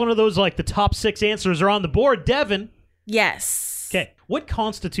 is this one of those like the top 6 answers are on the board, Devin? Yes. Okay. What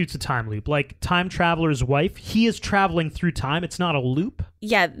constitutes a time loop? Like Time Traveler's Wife, he is traveling through time. It's not a loop?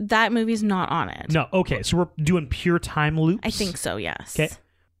 Yeah, that movie's not on it. No. Okay. So we're doing pure time loops? I think so, yes. Okay.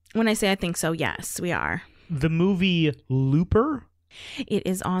 When I say I think so, yes, we are. The movie Looper? It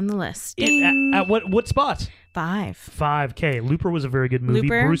is on the list. At what spot? 5. 5K. Looper was a very good movie.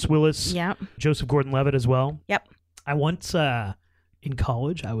 Looper. Bruce Willis. Yep. Joseph Gordon-Levitt as well. Yep. I once, in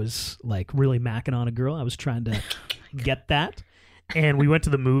college, I was like really macking on a girl. I was trying to get that. And we went to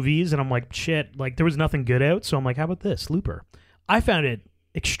the movies and I'm like, shit, like there was nothing good out. So I'm like, how about this? Looper. I found it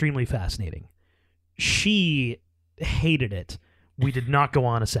extremely fascinating. She hated it. We did not go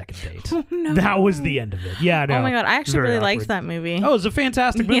on a second date. Oh, no. That was the end of it. Yeah, no. Oh my God, I actually Very really awkward. liked that movie. Oh, it was a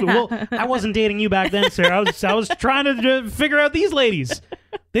fantastic movie. Yeah. Well, I wasn't dating you back then, Sarah. I was trying to figure out these ladies.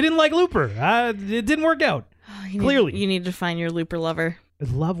 They didn't like Looper. It didn't work out. Clearly. You need to find your Looper lover.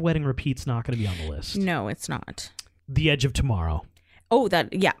 Love Wedding Repeat's not going to be on the list. No, it's not. The Edge of Tomorrow. Oh, that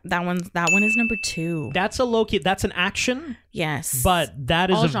one is number 2. That's a low key. That's an action. Yes, But that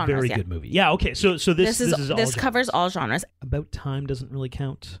is All a genres, very yeah. good movie. Yeah. Okay. So this is all this genres. covers all genres. About Time doesn't really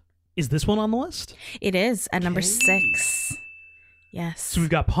count. Is this one on the list? It is at number 6. Yes. So we've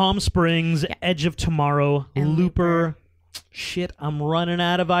got Palm Springs, Edge of Tomorrow, And Looper. Shit, I'm running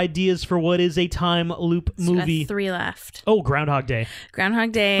out of ideas for what is a time loop So we got movie. 3 left. Oh, Groundhog Day.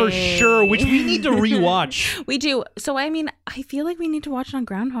 Groundhog Day. For sure, which we need to rewatch. We do. So I mean, I feel like we need to watch it on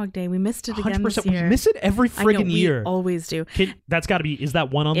Groundhog Day. We missed it again 100%. this We year. miss it every I know, friggin' year. We always do. That's got to be, is that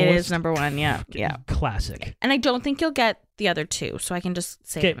one on the It list? is number 1. Yeah. Yeah. Classic. And I don't think you'll get the other 2, so I can just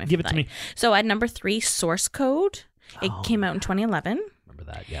say Okay, them if give you'd it to like. me. So at number 3, Source Code. It came out in 2011.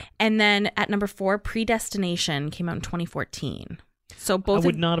 Remember that, yeah. And then at number 4, Predestination came out in 2014. So I both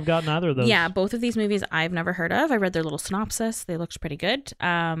would not have gotten either of those. Yeah, both of these movies I've never heard of. I read their little synopsis. They looked pretty good.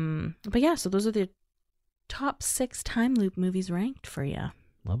 But yeah, so those are the top 6 time loop movies ranked for you.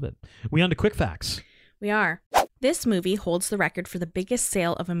 Love it. We on to quick facts. We are. This movie holds the record for the biggest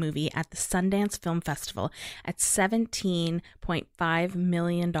sale of a movie at the Sundance Film Festival at $17.5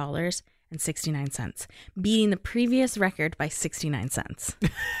 million and 69 cents, beating the previous record by 69 cents.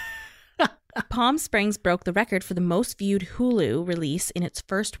 Palm Springs broke the record for the most viewed Hulu release in its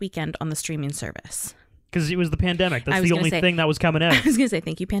first weekend on the streaming service. Because it was the pandemic. I That's was the gonna only say- thing that was coming out. I was going to say,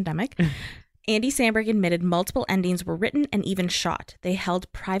 thank you, pandemic. Andy Samberg admitted multiple endings were written and even shot. They held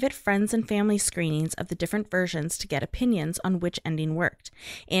private friends and family screenings of the different versions to get opinions on which ending worked.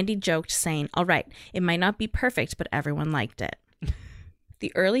 Andy joked, saying, "All right, it might not be perfect, but everyone liked it."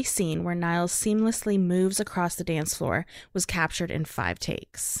 The early scene where Niles seamlessly moves across the dance floor was captured in 5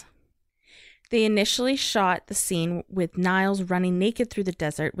 takes. They initially shot the scene with Niles running naked through the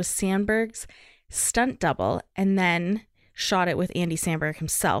desert with Samberg's stunt double, and then shot it with Andy Samberg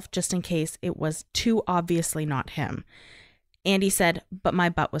himself, just in case it was too obviously not him. Andy said, "But my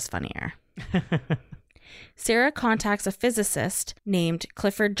butt was funnier." Sarah contacts a physicist named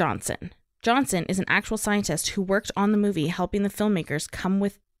Clifford Johnson. Johnson is an actual scientist who worked on the movie, helping the filmmakers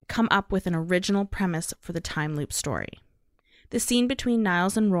come up with an original premise for the time loop story. The scene between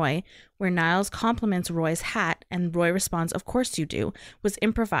Niles and Roy, where Niles compliments Roy's hat and Roy responds, "Of course you do," was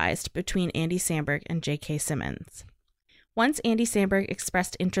improvised between Andy Samberg and J.K. Simmons. Once Andy Samberg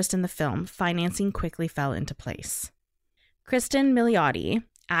expressed interest in the film, financing quickly fell into place. Kristen Milioti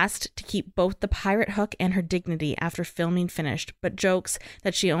asked to keep both the pirate hook and her dignity after filming finished, but jokes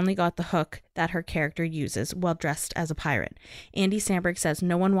that she only got the hook that her character uses while dressed as a pirate. Andy Samberg says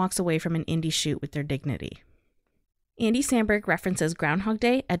no one walks away from an indie shoot with their dignity. Andy Samberg references Groundhog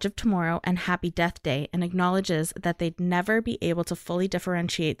Day, Edge of Tomorrow, and Happy Death Day and acknowledges that they'd never be able to fully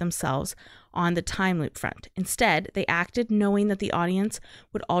differentiate themselves on the time loop front. Instead, they acted knowing that the audience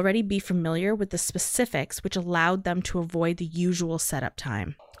would already be familiar with the specifics, which allowed them to avoid the usual setup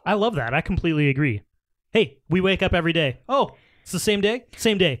time. I love that. I completely agree. Hey, we wake up every day. Oh, it's the same day?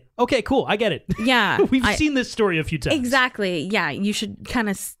 Same day. Okay, cool. I get it. Yeah. We've seen this story a few times. Exactly. Yeah, you should kind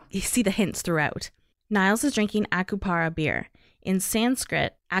of see the hints throughout. Niles is drinking Akupara beer. In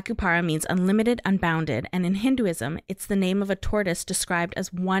Sanskrit, Akupara means unlimited, unbounded, and in Hinduism, it's the name of a tortoise described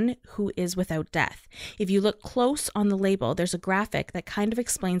as one who is without death. If you look close on the label, there's a graphic that kind of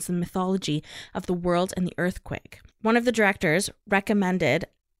explains the mythology of the world and the earthquake. One of the directors recommended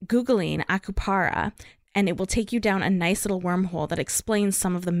Googling Akupara, and it will take you down a nice little wormhole that explains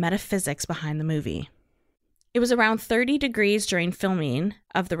some of the metaphysics behind the movie. It was around 30 degrees during filming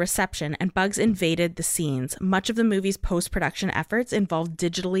of the reception, and bugs invaded the scenes. Much of the movie's post-production efforts involved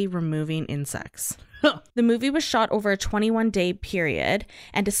digitally removing insects. The movie was shot over a 21-day period,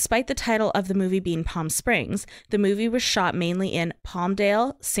 and despite the title of the movie being Palm Springs, the movie was shot mainly in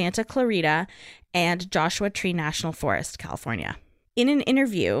Palmdale, Santa Clarita, and Joshua Tree National Forest, California. In an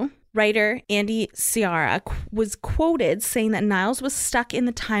interview, writer Andy Ciara was quoted saying that Niles was stuck in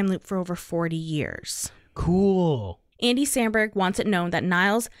the time loop for over 40 years. Cool. Andy Samberg wants it known that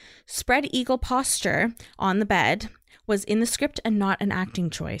Niles' spread eagle posture on the bed was in the script and not an acting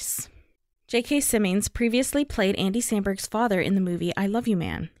choice. J.K. Simmons previously played Andy Samberg's father in the movie I Love You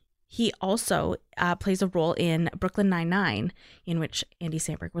Man. He also plays a role in Brooklyn Nine-Nine, in which Andy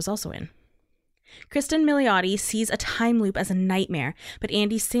Samberg was also in. Kristen Milioti sees a time loop as a nightmare, but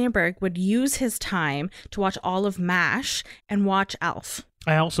Andy Samberg would use his time to watch all of MASH and watch Alf.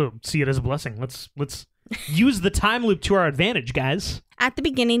 I also see it as a blessing. Let's use the time loop to our advantage, guys. At the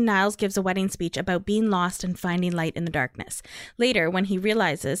beginning, Niles gives a wedding speech about being lost and finding light in the darkness. Later, when he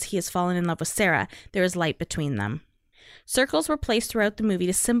realizes he has fallen in love with Sarah, there is light between them. Circles were placed throughout the movie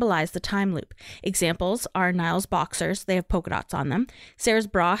to symbolize the time loop. Examples are Niles' boxers. They have polka dots on them. Sarah's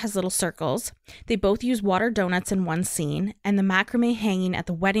bra has little circles. They both use water donuts in one scene, and the macrame hanging at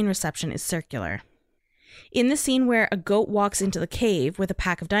the wedding reception is circular. In the scene where a goat walks into the cave with a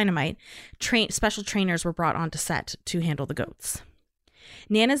pack of dynamite, special trainers were brought onto set to handle the goats.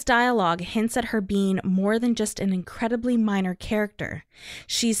 Nana's dialogue hints at her being more than just an incredibly minor character.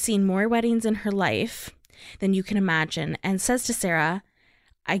 She's seen more weddings in her life than you can imagine, and says to Sarah,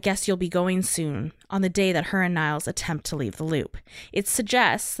 I guess you'll be going soon, on the day that her and Niles attempt to leave the loop. It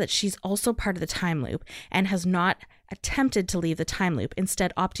suggests that she's also part of the time loop and has not attempted to leave the time loop,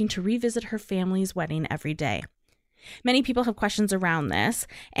 instead opting to revisit her family's wedding every day. Many people have questions around this,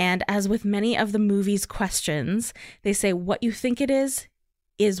 and as with many of the movie's questions, they say what you think it is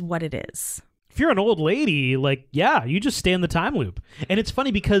what it is. If you're an old lady, you just stay in the time loop. And it's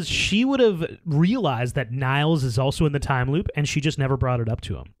funny because she would have realized that Niles is also in the time loop, and she just never brought it up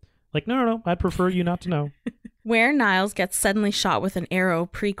to him. No, I'd prefer you not to know. Where Niles gets suddenly shot with an arrow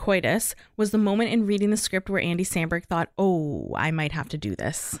pre-coitus was the moment in reading the script where Andy Samberg thought, oh, I might have to do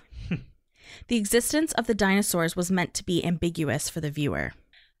this. The existence of the dinosaurs was meant to be ambiguous for the viewer.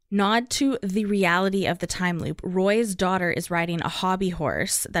 Nod to the reality of the time loop, Roy's daughter is riding a hobby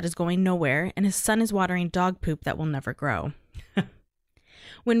horse that is going nowhere, and his son is watering dog poop that will never grow.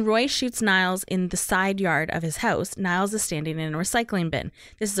 When Roy shoots Niles in the side yard of his house, Niles is standing in a recycling bin.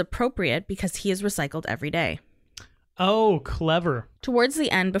 This is appropriate because he is recycled every day. Oh, clever. Towards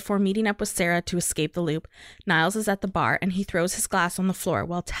the end, before meeting up with Sarah to escape the loop, Niles is at the bar and he throws his glass on the floor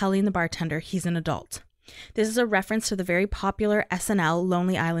while telling the bartender he's an adult. This is a reference to the very popular SNL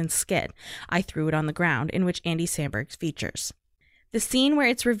Lonely Island skit, I Threw It on the Ground, in which Andy Samberg features. The scene where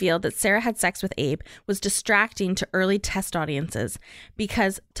it's revealed that Sarah had sex with Abe was distracting to early test audiences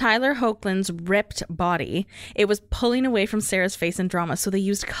because Tyler Hoechlin's ripped body, it was pulling away from Sarah's face in drama, so they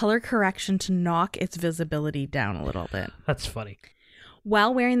used color correction to knock its visibility down a little bit. That's funny.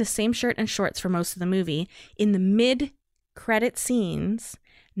 While wearing the same shirt and shorts for most of the movie, in the mid-credit scenes,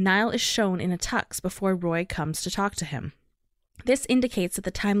 Niles is shown in a tux before Roy comes to talk to him. This indicates that the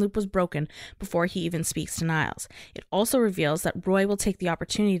time loop was broken before he even speaks to Niles. It also reveals that Roy will take the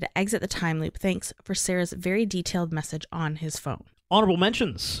opportunity to exit the time loop thanks for Sarah's very detailed message on his phone. Honorable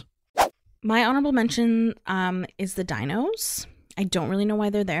mentions. My honorable mention is the dinos. I don't really know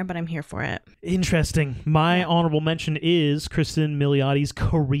why they're there, but I'm here for it. Interesting. My honorable mention is Kristen Milioti's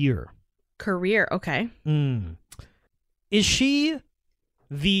career. Career, okay. Is she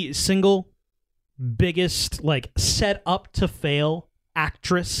the single biggest set up to fail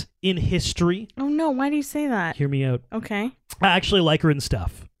actress in history? Oh no, why do you say that? Hear me out. Okay. I actually like her in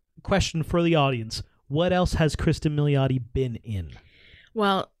stuff. Question for the audience. What else has Kristen Milioti been in?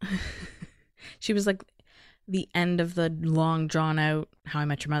 Well, she was the end of the long drawn out How I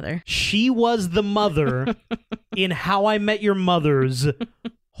Met Your Mother. She was the mother in How I Met Your Mother's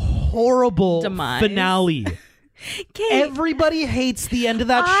horrible demise finale. Kate, everybody hates the end of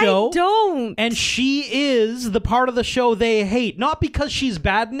that show. I don't. And she is the part of the show they hate. Not because she's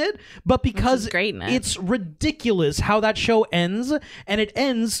bad in it, but because great in it. It's ridiculous how that show ends. And it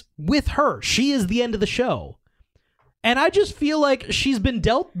ends with her. She is the end of the show. And I just feel like she's been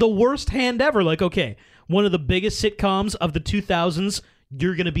dealt the worst hand ever. Like, okay, one of the biggest sitcoms of the 2000s,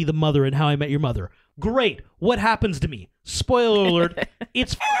 you're going to be the mother in How I Met Your Mother. Great. What happens to me? Spoiler alert,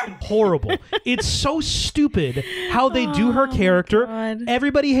 it's fucking horrible. It's so stupid how they do her character. God.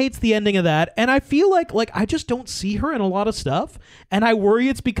 Everybody hates the ending of that. And I feel like I just don't see her in a lot of stuff. And I worry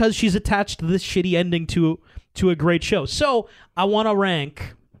it's because she's attached to this shitty ending to a great show. So I want to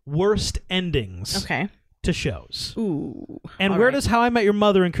rank worst endings to shows. Ooh. And where does How I Met Your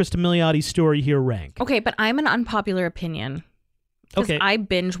Mother and Krista Miliotti's story here rank? Okay, but I'm an unpopular opinion. Okay. I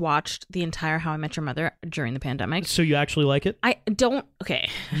binge watched the entire How I Met Your Mother during the pandemic. So you actually like it? I don't. Okay.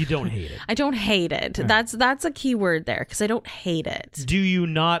 You don't hate it. I don't hate it. Right. That's a key word there because I don't hate it. Do you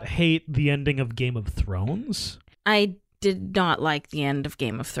not hate the ending of Game of Thrones? I did not like the end of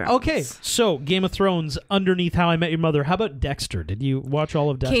Game of Thrones. Okay, so Game of Thrones underneath How I Met Your Mother. How about Dexter? Did you watch all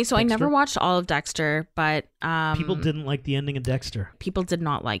of Dexter? Okay, so I never watched all of Dexter, but people didn't like the ending of Dexter. People did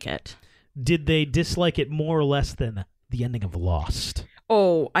not like it. Did they dislike it more or less than the ending of Lost?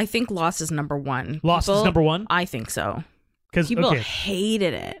 Oh, I think Lost is number one. Lost is number one? I think so. Because People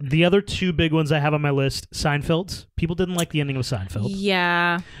hated it. The other two big ones I have on my list, Seinfeld. People didn't like the ending of Seinfeld.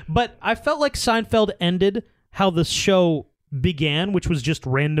 Yeah. But I felt like Seinfeld ended how the show began, which was just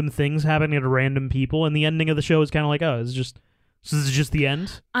random things happening to random people, and the ending of the show is kind of like, oh, this is just the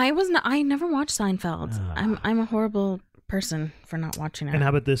end. I never watched Seinfeld. I'm a horrible person for not watching it. And how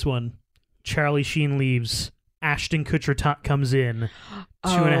about this one? Charlie Sheen leaves. Ashton Kutcher comes in.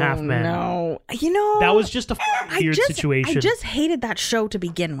 2.5 Men. No, you know that was just a weird situation. I just hated that show to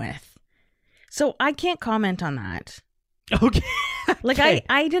begin with, so I can't comment on that. Okay. Like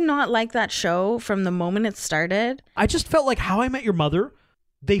I did not like that show from the moment it started. I just felt like How I Met Your Mother,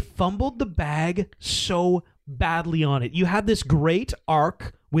 they fumbled the bag so badly on it. You had this great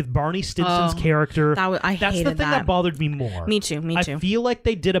arc with Barney Stinson's character. That's the thing that bothered me more. Me too. I feel like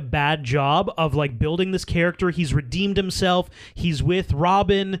they did a bad job of like building this character. He's redeemed himself. He's with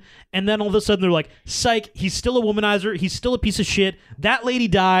Robin. And then all of a sudden they're like, psych, he's still a womanizer. He's still a piece of shit. That lady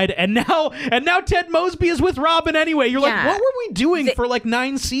died. And now Ted Mosby is with Robin anyway. You're like, what were we doing for like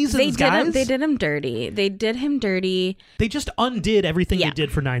 9 seasons, guys? They did him dirty. They did him dirty. They just undid everything they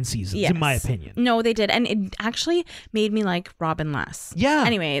did for 9 seasons, in my opinion. No, they did. And it actually made me like Robin less. Yeah.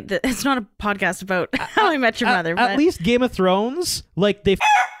 Anyway, it's not a podcast about How I Met Your Mother. At least Game of Thrones, like they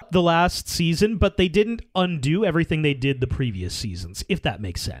the last season, but they didn't undo everything they did the previous seasons, if that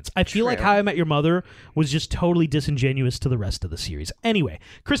makes sense. I feel like How I Met Your Mother was just totally disingenuous to the rest of the series. Anyway,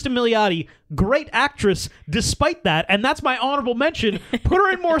 Krista Milioti, great actress despite that, and that's my honorable mention. Put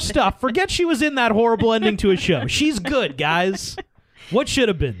her in more stuff. Forget she was in that horrible ending to a show. She's good, guys. What should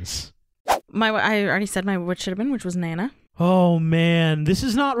have beens? I already said my what should have been, which was Nana. Oh, man. This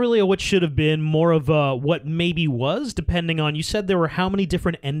is not really a what should have been, more of a what maybe was, depending on... You said there were how many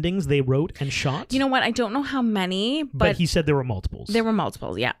different endings they wrote and shot? You know what? I don't know how many, but he said there were multiples. There were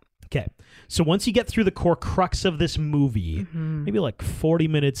multiples, yeah. Okay. So once you get through the core crux of this movie, maybe like 40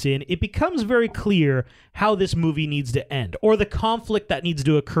 minutes in, it becomes very clear how this movie needs to end, or the conflict that needs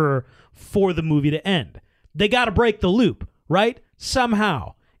to occur for the movie to end. They got to break the loop, right?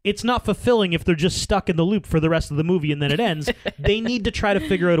 Somehow. It's not fulfilling if they're just stuck in the loop for the rest of the movie and then it ends. They need to try to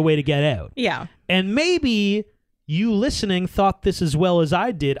figure out a way to get out. Yeah. And maybe you listening thought this as well as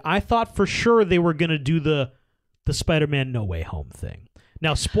I did. I thought for sure they were going to do the Spider-Man No Way Home thing.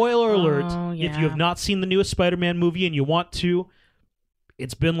 Now, spoiler alert, if you have not seen the newest Spider-Man movie and you want to,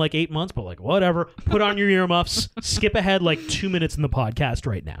 it's been like 8 months, but like whatever. Put on your earmuffs. Skip ahead like 2 minutes in the podcast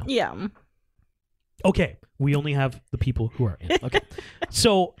right now. Yeah. Okay, we only have the people who are in. Okay.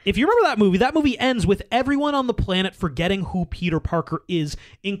 So, if you remember that movie ends with everyone on the planet forgetting who Peter Parker is,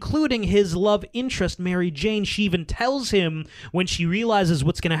 including his love interest, Mary Jane. She even tells him when she realizes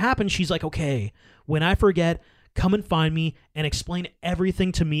what's going to happen, she's like, okay, when I forget, come and find me and explain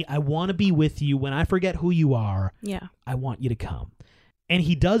everything to me. I want to be with you. When I forget who you are, I want you to come. And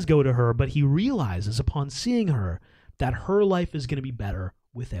he does go to her, but he realizes upon seeing her that her life is going to be better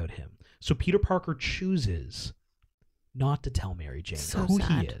without him. So Peter Parker chooses not to tell Mary Jane who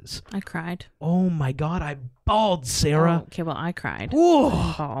he is. I cried. Oh my God, I bawled, Sarah. Oh, okay, well, I cried. Ooh,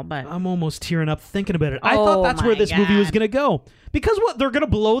 but I'm almost tearing up thinking about it. I thought that's where this movie was going to go. Because what? They're going to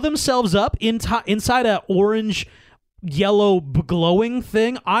blow themselves up inside a orange, yellow, glowing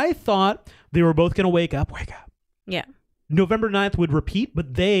thing? I thought they were both going to wake up. Yeah. November 9th would repeat,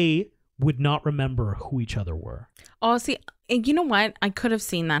 but they would not remember who each other were. Oh, see, you know what? I could have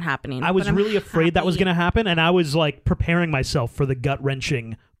seen that happening. I was really afraid that was going to happen, and I was like preparing myself for the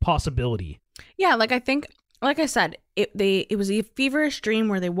gut-wrenching possibility. Yeah, like I think like I said, it was a feverish dream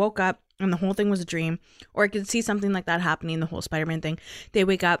where they woke up and the whole thing was a dream. Or I could see something like that happening, the whole Spider-Man thing. They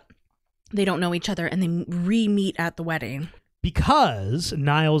wake up, they don't know each other, and they re-meet at the wedding. Because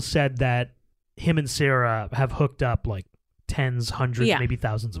Niles said that him and Sarah have hooked up like tens, hundreds, maybe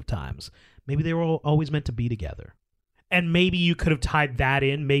thousands of times. Maybe they were always meant to be together. And maybe you could have tied that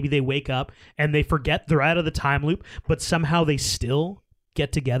in. Maybe they wake up and they forget they're out of the time loop, but somehow they still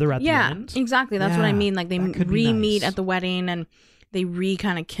get together at the end. Yeah, exactly. That's what I mean. Like they re-meet nice. at the wedding and they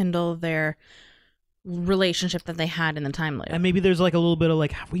kind of kindle their relationship that they had in the time loop. And maybe there's like a little bit of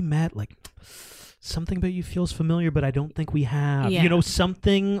like, have we met? Like something about you feels familiar, but I don't think we have. Yeah.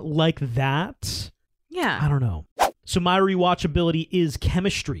 Something like that. Yeah. I don't know. So my rewatchability is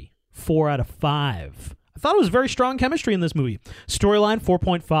chemistry, 4 out of 5. I thought it was very strong chemistry in this movie. Storyline,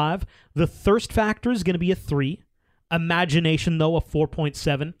 4.5. The thirst factor is going to be a 3. Imagination, though, a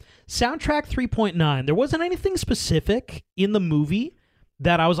 4.7. Soundtrack, 3.9. There wasn't anything specific in the movie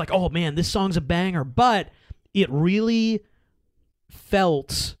that I was like, oh, man, this song's a banger. But it really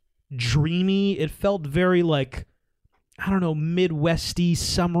felt dreamy. It felt very, like, I don't know, Midwesty,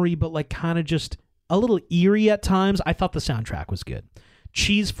 summery, but, like, kind of just a little eerie at times. I thought the soundtrack was good.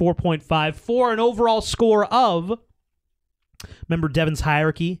 Cheese, 4.5 for an overall score of... Remember Devin's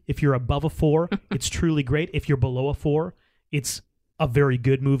hierarchy? If you're above a 4, it's truly great. If you're below a 4, it's a very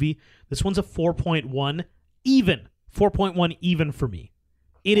good movie. This one's a 4.1 even. 4.1 even for me.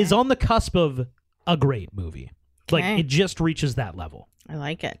 It is on the cusp of a great movie. Like, it just reaches that level. I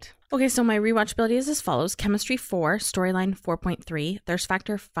like it. Okay, so my rewatchability is as follows. Chemistry, 4. Storyline, 4.3. Thirst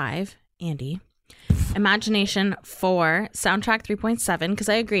factor, 5. Andy. Imagination, 4. Soundtrack, 3.7. Because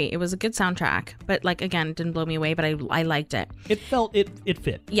I agree, it was a good soundtrack. But, like, again, it didn't blow me away, but I liked it. It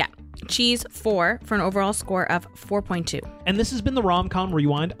fit. Yeah. Cheese, 4 for an overall score of 4.2. And this has been the Rom-Com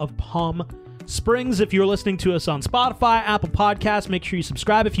Rewind of Palm Springs. If you're listening to us on Spotify, Apple Podcasts, make sure you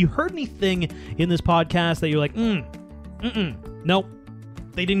subscribe. If you heard anything in this podcast that you're like, nope,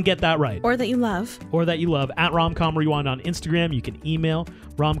 they didn't get that right. Or that you love. At Romcom Rewind on Instagram. You can email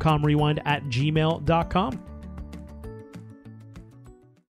romcomrewind@gmail.com.